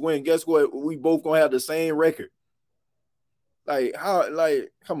Saints win, guess what? We both gonna have the same record. Like, how?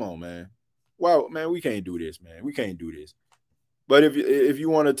 Like, come on, man. Wow, man, we can't do this, man. We can't do this. But if you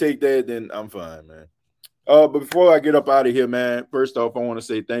want to take that, then I'm fine, man. But before I get up out of here, man, first off, I want to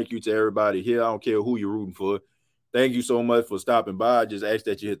say thank you to everybody here. I don't care who you're rooting for. Thank you so much for stopping by. I just ask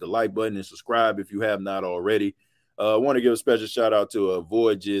that you hit the like button and subscribe if you have not already. I want to give a special shout out to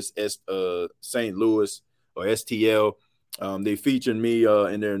Voyages St. Louis or STL. They featured me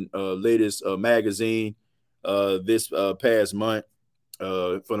in their latest magazine this past month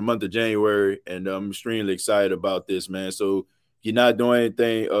for the month of January, and I'm extremely excited about this, man. So if you're not doing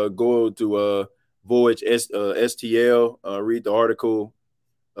anything, go to Voyage STL, read the article.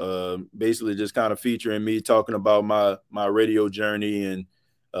 Basically just kind of featuring me talking about my radio journey and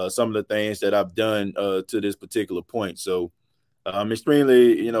some of the things that I've done to this particular point. So I'm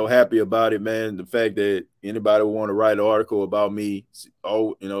extremely, happy about it, man. The fact that anybody would want to write an article about me,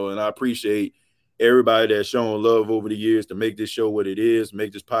 and I appreciate everybody that's shown love over the years to make this show what it is,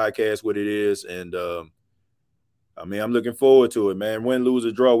 make this podcast what it is. And I'm looking forward to it, man. Win, lose,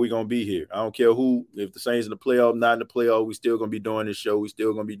 or draw, we're going to be here. I don't care who, if the Saints in the playoff, not in the playoff, we still going to be doing this show. We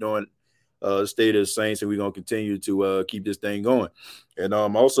still going to be doing State of the Saints, and we're going to continue to keep this thing going. And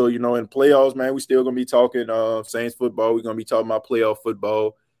also, in playoffs, man, we still going to be talking Saints football. We're going to be talking about playoff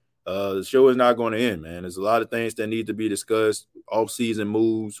football. The show is not going to end, man. There's a lot of things that need to be discussed, off-season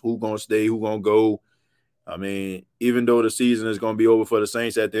moves, who going to stay, who going to go. I mean, even though the season is going to be over for the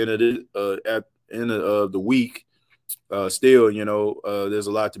Saints at the end of the week, still, there's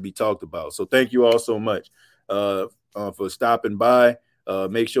a lot to be talked about. So thank you all so much for stopping by.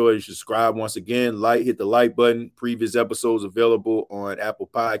 Make sure you subscribe once again, hit the like button. Previous episodes available on Apple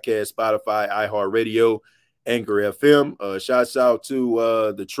Podcasts, Spotify, iHeartRadio, Anchor FM. Shouts out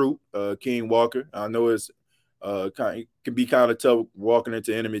to the Troop, King Walker. I know it can be kind of tough walking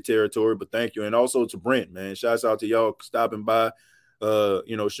into enemy territory, but thank you. And also to Brent, man. Shouts out to y'all stopping by,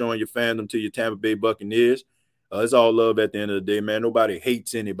 showing your fandom to your Tampa Bay Buccaneers. It's all love at the end of the day, man. Nobody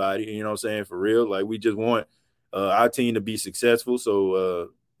hates anybody, you know what I'm saying, for real. Like, we just want our team to be successful. So,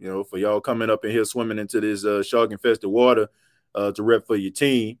 for y'all coming up in here swimming into this shark-infested water to rep for your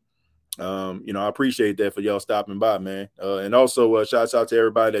team, I appreciate that for y'all stopping by, man. And also, shouts out to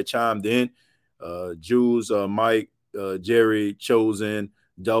everybody that chimed in. Jules, Mike, Jerry, Chosen,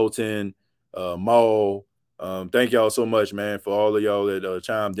 Dalton, Maul. Thank y'all so much, man, for all of y'all that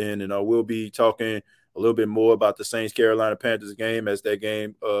chimed in. And we'll be talking a little bit more about the Saints Carolina Panthers game as that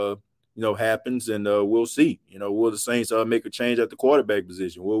game happens, and we'll see. Will the Saints make a change at the quarterback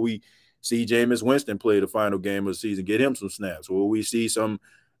position? Will we see Jameis Winston play the final game of the season, get him some snaps? Will we see some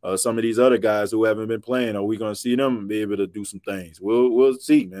of these other guys who haven't been playing? Are we going to see them be able to do some things? We'll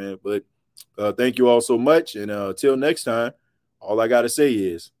see, man. But thank you all so much, and until next time, all I got to say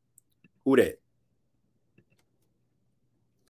is, who dat?